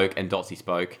 He spoke, and Dotsie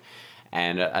spoke,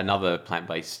 and another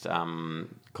plant-based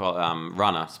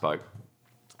runner spoke.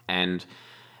 And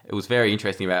it was very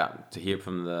interesting to hear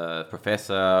from the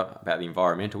professor about the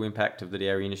environmental impact of the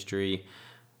dairy industry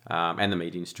and the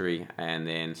meat industry, and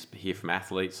then hear from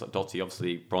athletes. Dotsie,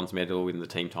 obviously, bronze medal in the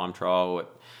team time trial at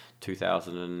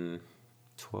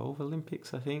 2012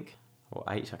 Olympics, I think, or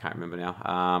 8, I can't remember now.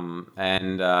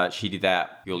 And she did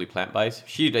that purely plant-based.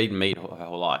 She'd eaten meat her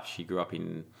whole life. She grew up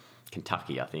in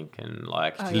Kentucky, I think, and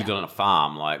she lived on a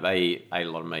farm. They ate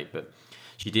a lot of meat, but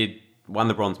she won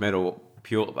the bronze medal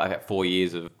pure about 4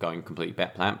 years of going completely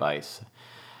plant-based.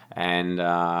 And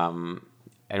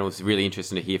it was really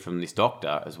interesting to hear from this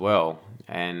doctor as well.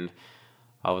 And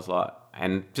I was like,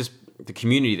 and just the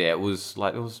community there, it was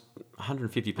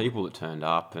 150 people that turned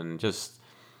up, and just,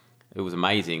 it was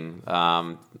amazing,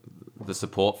 the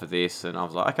support for this. And I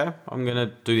was like, okay, I'm going to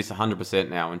do this 100%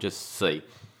 now and just see.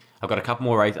 I've got a couple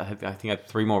more races. I think I had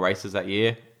 3 more races that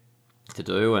year to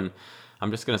do, and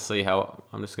I'm just going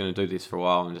to do this for a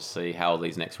while and just see how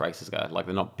these next races go.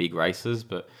 They're not big races,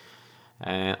 but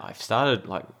I've started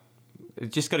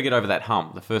just got to get over that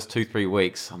hump. The first 2-3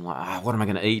 weeks, I'm like, what am I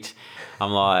going to eat?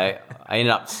 I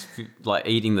ended up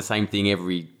eating the same thing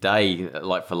every day,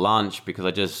 for lunch, because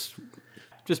I just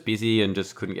busy and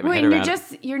just couldn't get my head around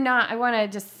it. You're not, I want to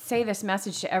just say this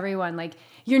message to everyone,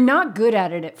 you're not good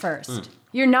at it at first.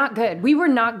 You're not good. We were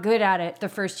not good at it the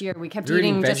first year. We kept We were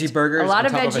eating veggie just burgers a lot on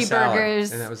of top a veggie salad,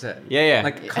 burgers. and that was it. Yeah.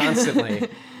 Like constantly.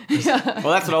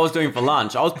 Well, that's what I was doing for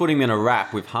lunch. I was putting them in a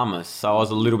wrap with hummus, so I was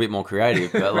a little bit more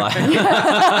creative. But like,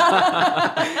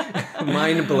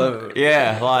 Mind blown.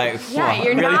 yeah, like Yeah,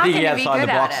 you're really not thinking gonna be outside the good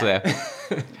at box it.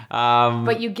 there.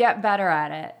 But you get better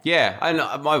at it. Yeah, and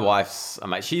my wife's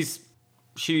mate. She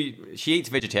eats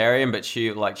vegetarian, but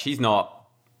she's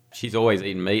always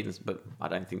eaten meat. But I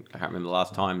can't remember the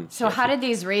last time. So how did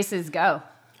these races go?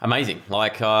 Amazing?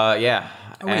 Like, yeah.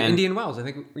 Oh, wait, Indian Wells. I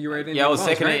think you were at Indian Yeah, I was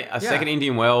Wells, right? second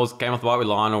Indian Wells. Came off the bike with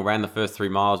Lionel, ran the first 3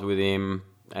 miles with him,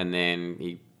 and then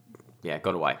he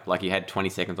got away. Like he had 20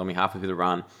 seconds on me halfway through the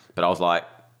run, but I was like,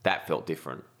 that felt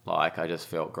different. Like I just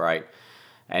felt great.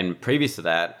 And previous to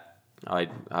that, I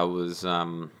was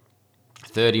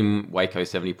third in Waco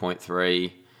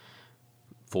 70.3,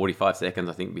 45 seconds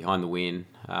I think behind the win,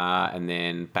 and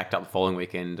then backed up the following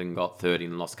weekend and got third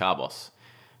in Los Cabos.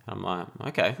 I'm like,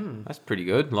 okay, that's pretty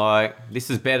good. Like,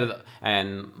 this is better.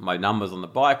 And my numbers on the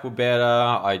bike were better.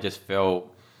 I just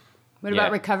felt... What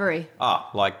about recovery?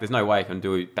 Like, there's no way I can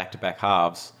do back-to-back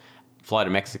halves, fly to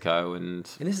Mexico and...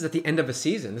 And this is at the end of a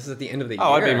season. This is at the end of the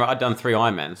year. I'd done 3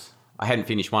 Ironmans. I hadn't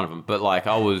finished one of them, but, like,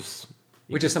 I was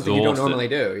Which is something you don't normally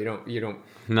do. You don't...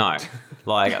 No.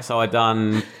 Like, so I'd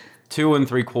done 2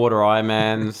 3/4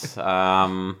 Ironmans.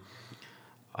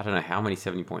 I don't know how many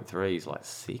 70.3s, like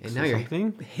 6 And now or you're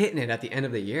something. hitting it at the end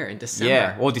of the year in December.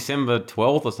 Yeah, or December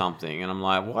 12th or something. And I'm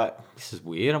like, what? This is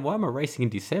weird. Why am I racing in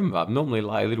December? I'm normally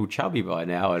like a little chubby by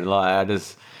now. And like, I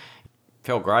just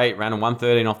felt great. Ran a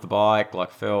 1:13 off the bike,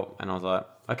 and I was like,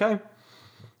 okay.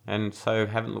 And so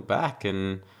haven't looked back.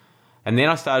 And then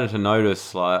I started to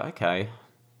notice like, okay,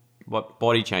 what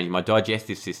body change? My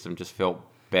digestive system just felt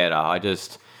better.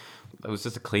 It was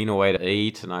just a cleaner way to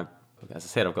eat. And as I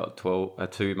said, I've got a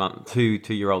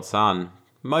 2-year-old son.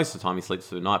 Most of the time he sleeps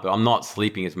through the night, but I'm not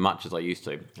sleeping as much as I used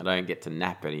to. I don't get to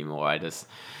nap anymore.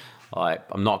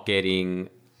 I'm not getting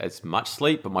as much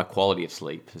sleep, but my quality of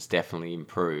sleep has definitely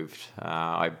improved.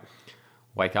 I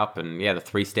wake up and the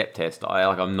 3-step test.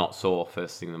 I'm not sore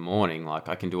first thing in the morning. Like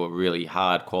I can do a really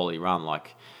hard quality run,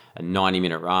 like a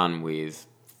 90-minute run with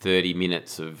 30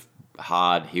 minutes of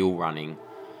hard hill running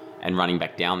and running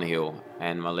back down the hill,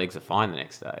 and my legs are fine the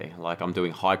next day. Like I'm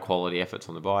doing high quality efforts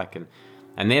on the bike, and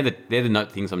they're the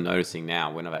things I'm noticing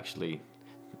now when I've actually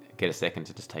get a second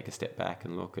to just take a step back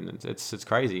and look, and it's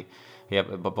crazy. Yeah,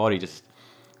 but my body just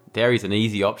dairy's an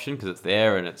easy option because it's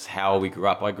there and it's how we grew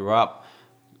up. I grew up,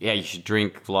 you should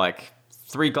drink like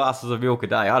 3 glasses of milk a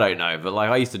day. I don't know, but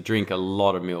like I used to drink a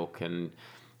lot of milk and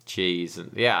cheese,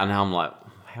 and now I'm like,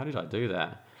 how did I do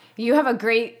that? You have a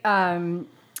great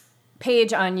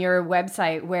page on your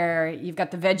website where you've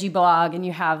got the veggie blog and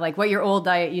you have like what your old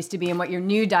diet used to be and what your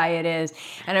new diet is.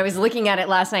 And I was looking at it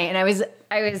last night and I was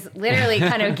literally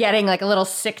kind of getting like a little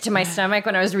sick to my stomach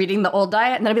when I was reading the old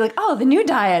diet, and then I'd be like, oh, the new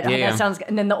diet. Oh, that sounds good.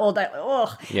 And then the old diet,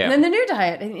 and then the new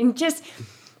diet, and just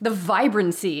the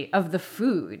vibrancy of the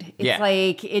food. It's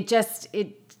like it just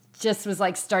was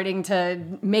like starting to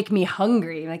make me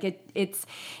hungry. Like it's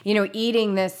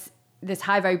eating this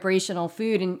high vibrational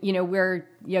food, and we're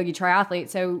yogi triathletes,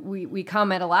 so we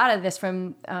come at a lot of this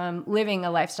from living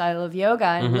a lifestyle of yoga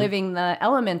and living the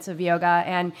elements of yoga.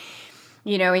 And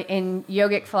in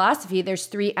yogic philosophy, there's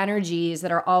 3 energies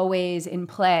that are always in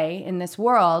play in this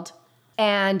world,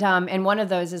 and one of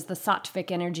those is the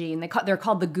sattvic energy, and they're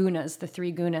called the gunas, the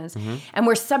 3 gunas, and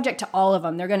we're subject to all of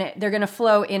them. They're gonna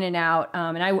flow in and out.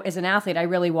 And I, as an athlete, I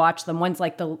really watch them. One's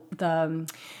like the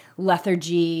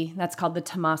lethargy, that's called the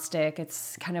tamastic.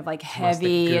 It's kind of like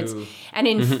heavy. And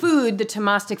in food, the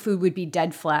tamastic food would be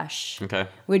dead flesh. Okay.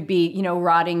 Would be,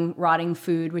 rotting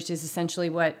food, which is essentially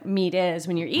what meat is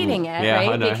when you're eating it, Yeah, right?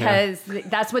 I know, Because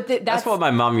that's what my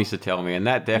mum used to tell me, and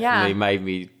that definitely made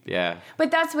me,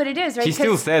 But that's what it is, right? She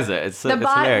still says it. It's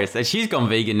hilarious. And she's gone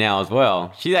vegan now as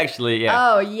well. She's actually,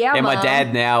 Oh, yeah, and Mom. my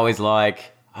dad now is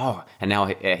like, and now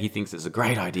he thinks it's a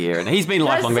great idea, and he's been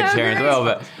lifelong vegetarian as well,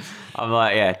 but I'm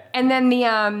like, And then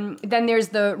then there's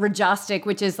the rajastic,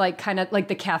 which is like kind of like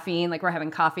the caffeine, like we're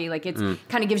having coffee, like it's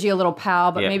kind of gives you a little pow,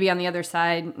 but maybe on the other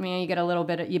side, you get a little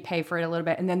bit, you pay for it a little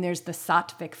bit. And then there's the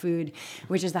sattvic food,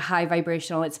 which is the high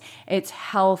vibrational. It's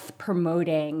health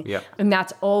promoting, and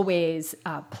that's always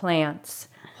plants,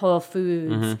 whole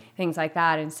foods, things like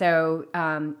that. And so,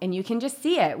 and you can just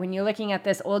see it when you're looking at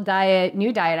this old diet,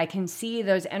 new diet. I can see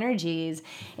those energies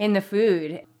in the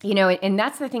food, you know, and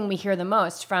that's the thing we hear the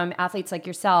most from athletes like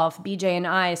yourself, BJ and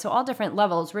I. So all different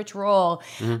levels, Rich Roll,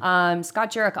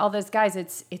 Scott Jurek, all those guys.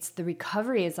 It's the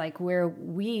recovery is like where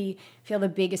we feel the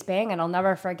biggest bang. And I'll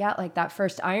never forget like that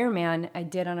first Ironman I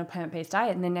did on a plant-based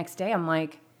diet. And the next day I'm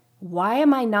like, why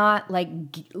am I not like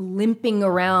limping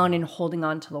around and holding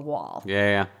on to the wall?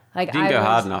 Yeah. Like Didn't go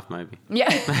hard enough, maybe. Yeah.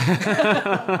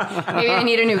 Maybe I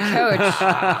need a new coach.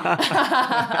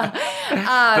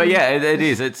 But yeah, it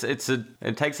is.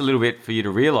 It takes a little bit for you to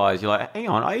realize. You're like, hang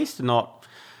on, I used to not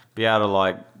be able to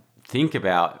like think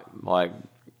about like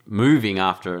moving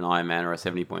after an Ironman or a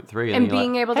 70.3, and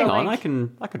being able to hang on, like,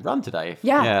 I could run today.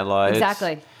 Yeah, like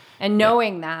exactly. And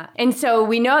knowing that. And so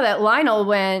we know that Lionel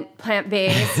went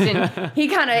plant-based and he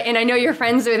kind of, and I know you're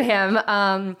friends with him,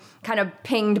 kind of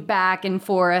pinged back and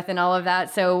forth and all of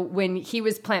that. So when he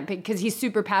was plant-based, because he's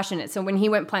super passionate. So when he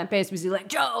went plant-based, was he like,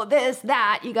 Joe, this,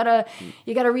 that, you gotta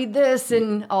read this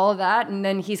and all of that. And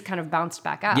then he's kind of bounced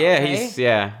back out. Yeah,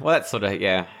 right? Well, that's sort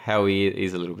of, how he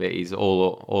is a little bit. He's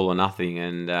all or nothing.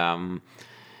 And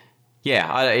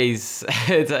it's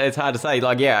hard to say.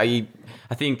 Like, I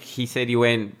think he said he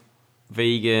went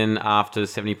vegan after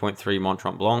 70.3 Mont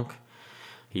Tremblant Blanc.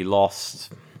 He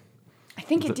lost, I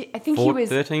think he was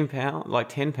 13 pounds, like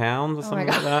 10 pounds or something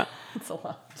like that. That's a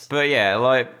lot. But yeah,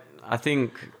 like I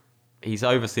think he's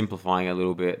oversimplifying a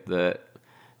little bit that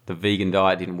the vegan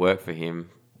diet didn't work for him.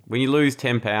 When you lose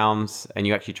 10 pounds and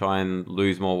you actually try and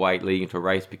lose more weight leading into a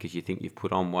race because you think you've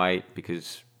put on weight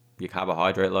because you're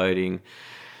carbohydrate loading,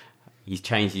 he's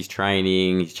changed his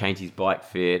training, he's changed his bike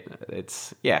fit.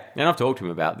 And I've talked to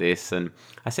him about this, and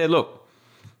I said, look,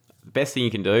 the best thing you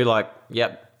can do, like, he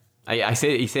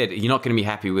said, you're not going to be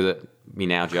happy with me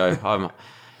now, Joe.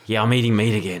 I'm eating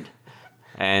meat again.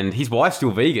 And his wife's still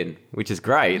vegan, which is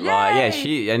great. Yay! Like, I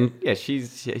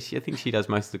think she does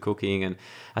most of the cooking. And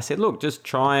I said, look, just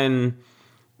try and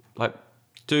like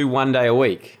do 1 day a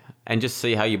week and just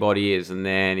see how your body is. And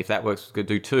then if that works,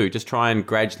 do 2. Just try and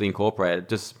gradually incorporate it.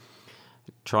 Just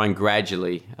try and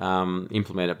gradually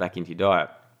implement it back into your diet.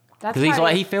 Because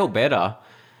he felt better,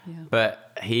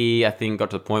 but he, I think, got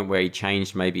to the point where he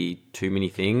changed maybe too many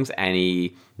things and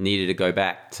he needed to go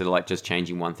back to like just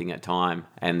changing one thing at a time.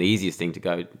 And the easiest thing to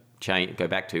go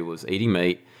back to was eating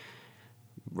meat,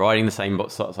 riding the same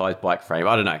size bike frame.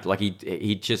 I don't know. Like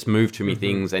he just moved too many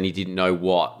things and he didn't know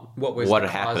what had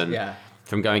happened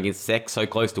from going against Sex so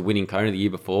close to winning Kona the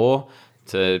year before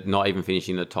to not even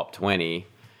finishing the top 20.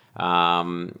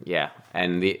 And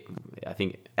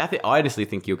I honestly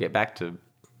think he'll get back to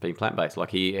being plant-based.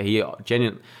 Like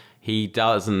he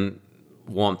doesn't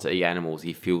want to eat animals.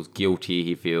 He feels guilty.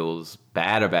 He feels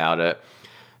bad about it.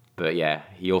 But yeah,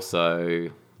 he also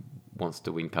wants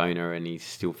to win Kona, and he's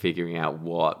still figuring out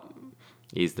what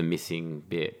is the missing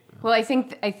bit. Well, I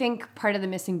think part of the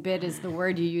missing bit is the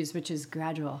word you use, which is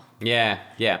gradual. Yeah.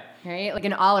 Right? Like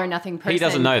an all or nothing person. He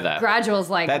doesn't know that. Gradual's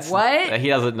like, what? He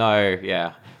doesn't know,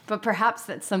 yeah. But perhaps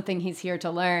that's something he's here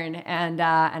to learn. And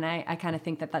I kind of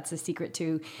think that that's the secret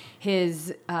to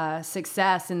his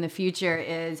success in the future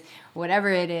is whatever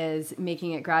it is,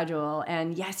 making it gradual.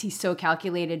 And yes, he's so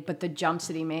calculated, but the jumps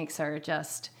that he makes are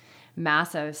just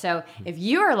massive. So if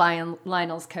you are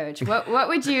Lionel's coach, what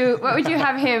would you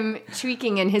have him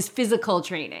tweaking in his physical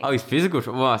training? Oh, his physical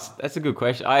training. Well, that's a good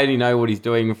question. I only know what he's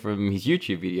doing from his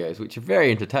YouTube videos, which are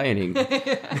very entertaining.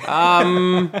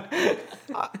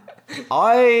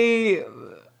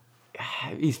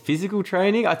 His physical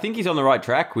training, I think he's on the right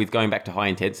track with going back to high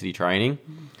intensity training.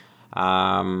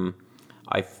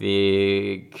 I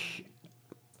think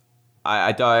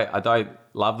I don't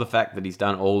love the fact that he's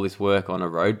done all this work on a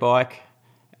road bike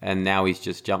and now he's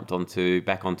just jumped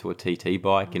back onto a TT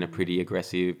bike in a pretty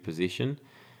aggressive position.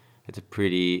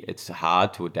 It's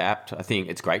hard to adapt. I think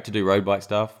it's great to do road bike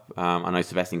stuff. I know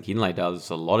Sebastian Kinley does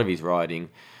a lot of his riding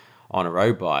on a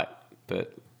road bike,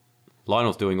 but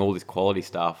Lionel's doing all this quality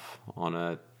stuff on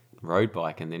a road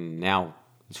bike, and then now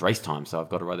it's race time, so I've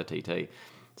got to ride the TT.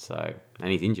 And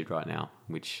he's injured right now,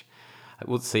 which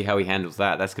we'll see how he handles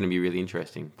that. That's going to be really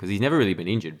interesting because he's never really been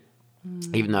injured,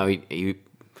 even though he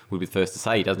would be the first to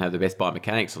say he doesn't have the best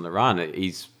biomechanics on the run.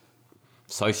 He's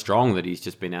so strong that he's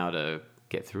just been able to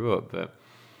get through it. But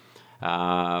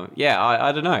I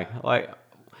don't know. Like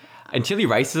until he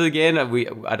races again,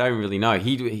 I don't really know.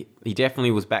 He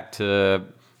definitely was back to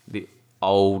the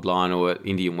old Lionel at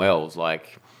Indian Wells.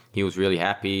 Like he was really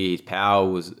happy. His power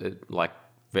was like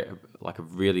a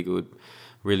really good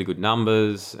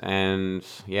numbers, and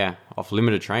off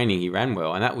limited training he ran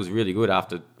well, and that was really good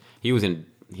after he was in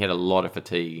he had a lot of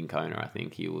fatigue in Kona. I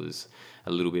think he was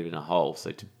a little bit in a hole.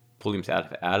 So to pull him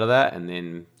out of that and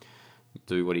then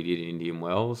do what he did in Indian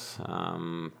Wells,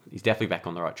 he's definitely back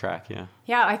on the right track. Yeah.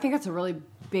 Yeah, I think that's a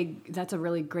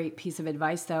really great piece of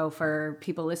advice though for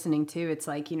people listening too. It's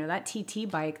like, that TT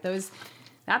bike,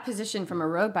 that position from a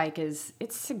road bike it's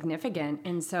significant.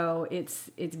 And so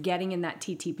it's getting in that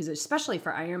TT position, especially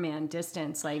for Ironman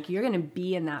distance. Like you're going to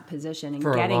be in that position and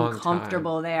getting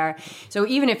comfortable there. So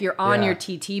even if you're on your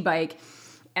TT bike,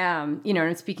 and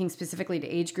I'm speaking specifically to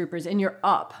age groupers and you're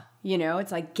up,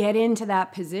 it's like get into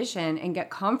that position and get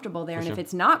comfortable there. And if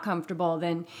it's not comfortable,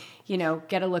 then,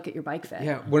 get a look at your bike fit.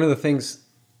 Yeah. One of the things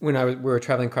when we were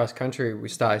traveling cross country,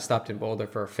 I stopped in Boulder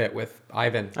for a fit with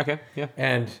Ivan. Okay. Yeah.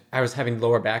 And I was having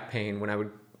lower back pain when I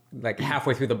would like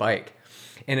halfway through the bike.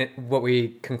 And what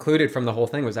we concluded from the whole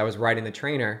thing was I was riding the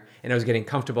trainer and I was getting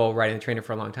comfortable riding the trainer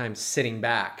for a long time, sitting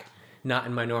back, not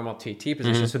in my normal TT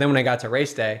position. So then when I got to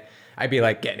race day, I'd be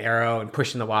like getting aero and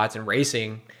pushing the watts and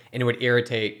racing, and it would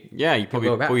irritate. Yeah, you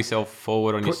probably pull yourself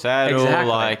forward on your saddle. Exactly.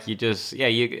 Like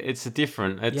it's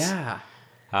different. It's, you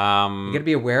got to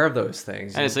be aware of those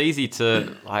things. And it's easy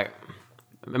to like.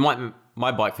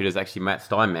 My bike fitter is actually Matt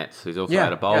Steinmetz, who's also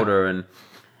out of Boulder, and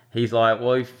he's like,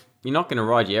 well, if you're not going to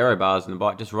ride your aero bars in the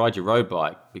bike, just ride your road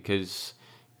bike because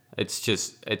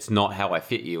it's not how I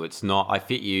fit you. It's not I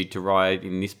fit you to ride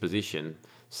in this position.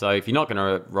 So if you're not going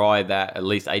to ride that at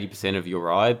least 80% of your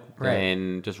ride,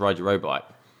 then just ride your road bike.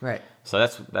 Right. So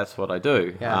that's what I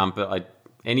do. Yeah. But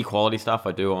any quality stuff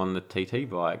I do on the TT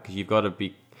bike because you've got to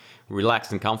be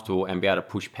relaxed and comfortable and be able to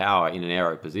push power in an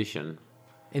aero position.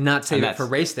 And not save it for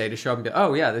race day to show up and be,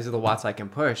 oh yeah, these are the watts I can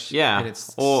push. Yeah. And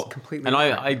it's completely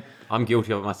different. I'm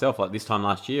guilty of it myself. Like this time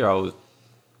last year, I was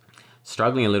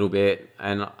struggling a little bit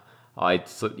and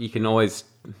you can always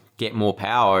get more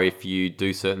power if you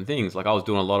do certain things. Like I was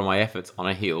doing a lot of my efforts on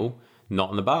a hill, not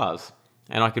on the bars.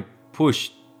 And I could push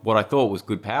what I thought was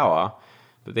good power,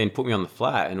 but then put me on the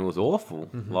flat and it was awful.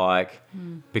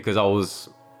 Because I was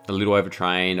a little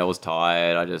overtrained, I was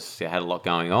tired, I just had a lot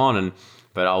going on,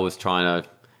 but I was trying to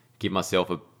give myself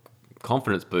a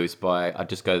confidence boost I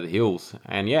just go to the hills.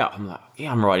 And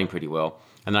I'm riding pretty well.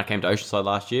 And then I came to Oceanside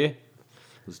last year.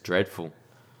 It was dreadful.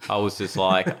 I was just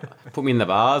like, put me in the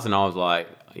bars and I was like,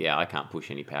 I can't push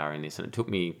any power in this. And it took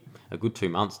me a good 2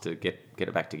 months to get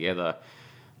it back together.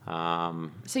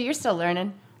 So you're still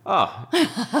learning? Oh,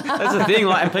 that's the thing.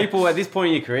 Like, and people at this point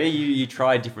in your career, you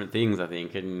try different things, I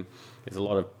think. And there's a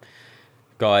lot of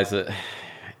guys that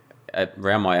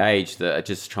around my age that are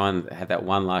just trying to have that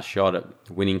one last shot at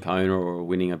winning Kona or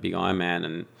winning a big Ironman.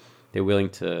 And they're willing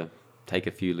to take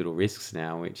a few little risks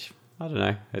now, which I don't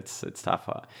know. It's tough.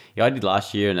 I did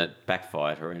last year and it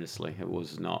backfired horrendously. It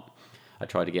was not. I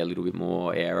tried to get a little bit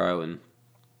more aero and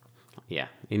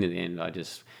in the end I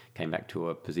just came back to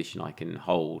a position I can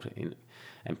hold in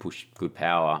and push good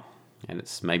power. And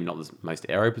it's maybe not the most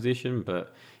aero position,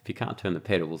 but if you can't turn the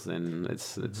pedals, then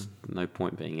it's no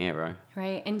point being aero.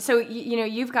 Right. And so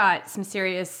you've got some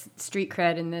serious street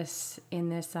cred in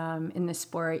this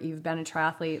sport. You've been a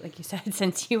triathlete, like you said,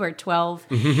 since you were 12,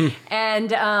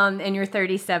 and you're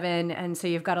 37, and so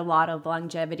you've got a lot of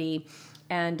longevity.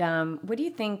 And what do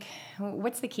you think?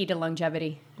 What's the key to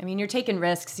longevity? I mean, you're taking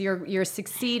risks, you're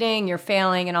succeeding, you're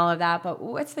failing, and all of that. But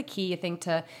what's the key, you think,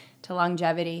 to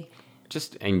longevity?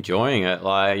 Just enjoying it.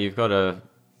 Like you've got to.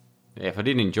 If I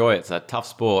didn't enjoy it, it's a tough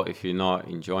sport if you're not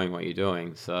enjoying what you're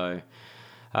doing. So,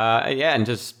 and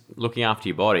just looking after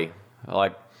your body.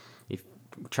 Like, if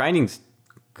training's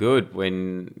good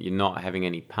when you're not having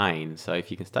any pain. So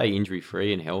if you can stay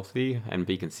injury-free and healthy and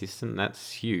be consistent,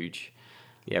 that's huge.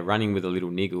 Yeah, running with a little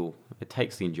niggle, it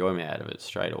takes the enjoyment out of it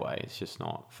straight away. It's just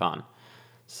not fun.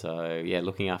 So,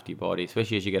 looking after your body,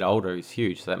 especially as you get older, is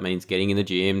huge. So that means getting in the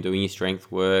gym, doing your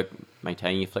strength work,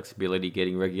 maintaining your flexibility,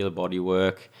 getting regular body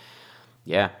work.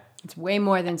 Yeah. It's way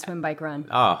more than swim, bike, run.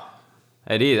 Oh,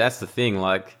 it is. That's the thing.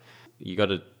 Like, you got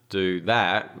to do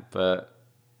that, but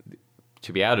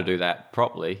to be able to do that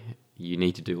properly, you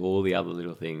need to do all the other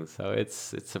little things. So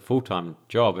it's a full-time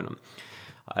job. And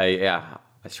I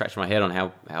scratch my head on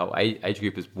how age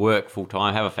groupers work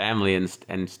full-time, have a family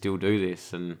and still do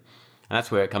this. And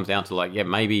that's where it comes down to, like,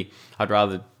 maybe I'd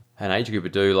rather an age grouper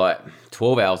do like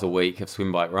 12 hours a week of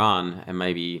swim, bike, run and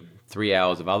maybe 3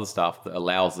 hours of other stuff that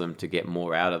allows them to get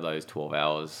more out of those 12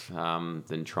 hours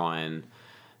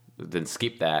than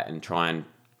skip that and try and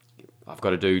I've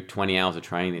got to do 20 hours of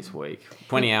training this week.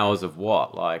 20 hours of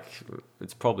what? Like,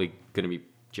 it's probably going to be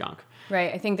junk.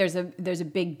 Right. I think there's a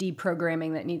big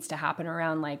deprogramming that needs to happen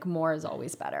around, like, more is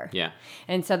always better. Yeah.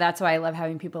 And so that's why I love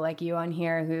having people like you on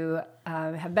here who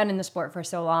have been in the sport for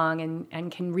so long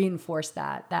and can reinforce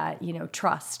that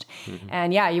trust.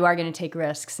 And yeah, you are going to take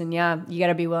risks, and yeah, you got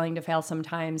to be willing to fail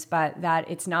sometimes, but that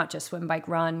it's not just swim, bike,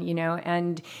 run,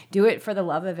 and do it for the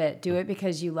love of it. Do it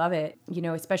because you love it.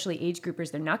 Especially age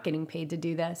groupers, they're not getting paid to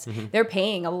do this. They're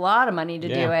paying a lot of money to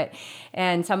do it.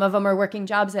 And some of them are working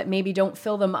jobs that maybe don't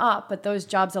fill them up, but those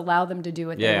jobs allow them to do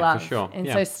what they love. For sure. And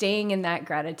so staying in that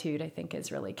gratitude, I think,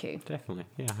 is really key. Definitely.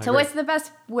 Yeah. So what's the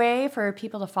best way for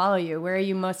people to follow you? Where are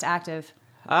you most active?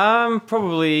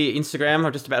 Probably Instagram.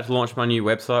 I'm just about to launch my new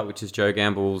website, which is Joe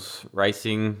Gambles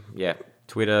Racing. Yeah.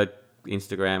 Twitter,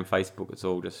 Instagram, Facebook, it's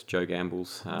all just Joe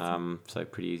Gambles. So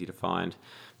pretty easy to find.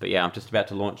 But yeah, I'm just about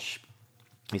to launch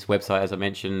this website, as I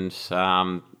mentioned.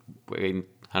 I'm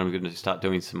going to start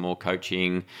doing some more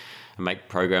coaching and make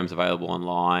programs available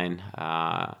online,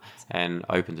 and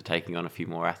open to taking on a few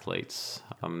more athletes.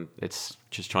 It's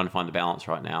just trying to find the balance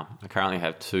right now. I currently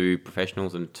have 2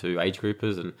 professionals and 2 age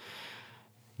groupers, and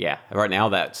yeah, right now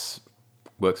that's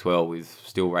works well with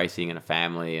still racing and a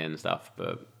family and stuff.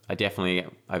 But I definitely,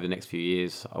 over the next few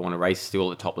years, I want to race still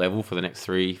at the top level for the next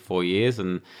 3-4 years,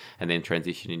 and then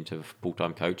transition into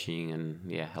full-time coaching, and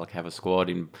yeah, like have a squad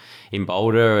in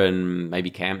Boulder, and maybe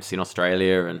camps in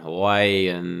Australia and Hawaii,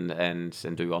 and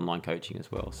do online coaching as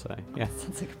well. So yeah,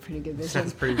 sounds like a pretty good vision.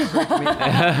 Sounds pretty sweet to me.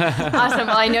 Awesome.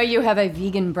 Well, I know you have a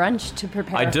vegan brunch to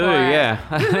prepare. I do. For. Yeah.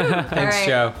 Thanks, right.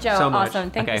 Joe. Joe, So much.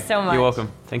 awesome. Thank you so much. You're welcome.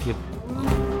 Thank you.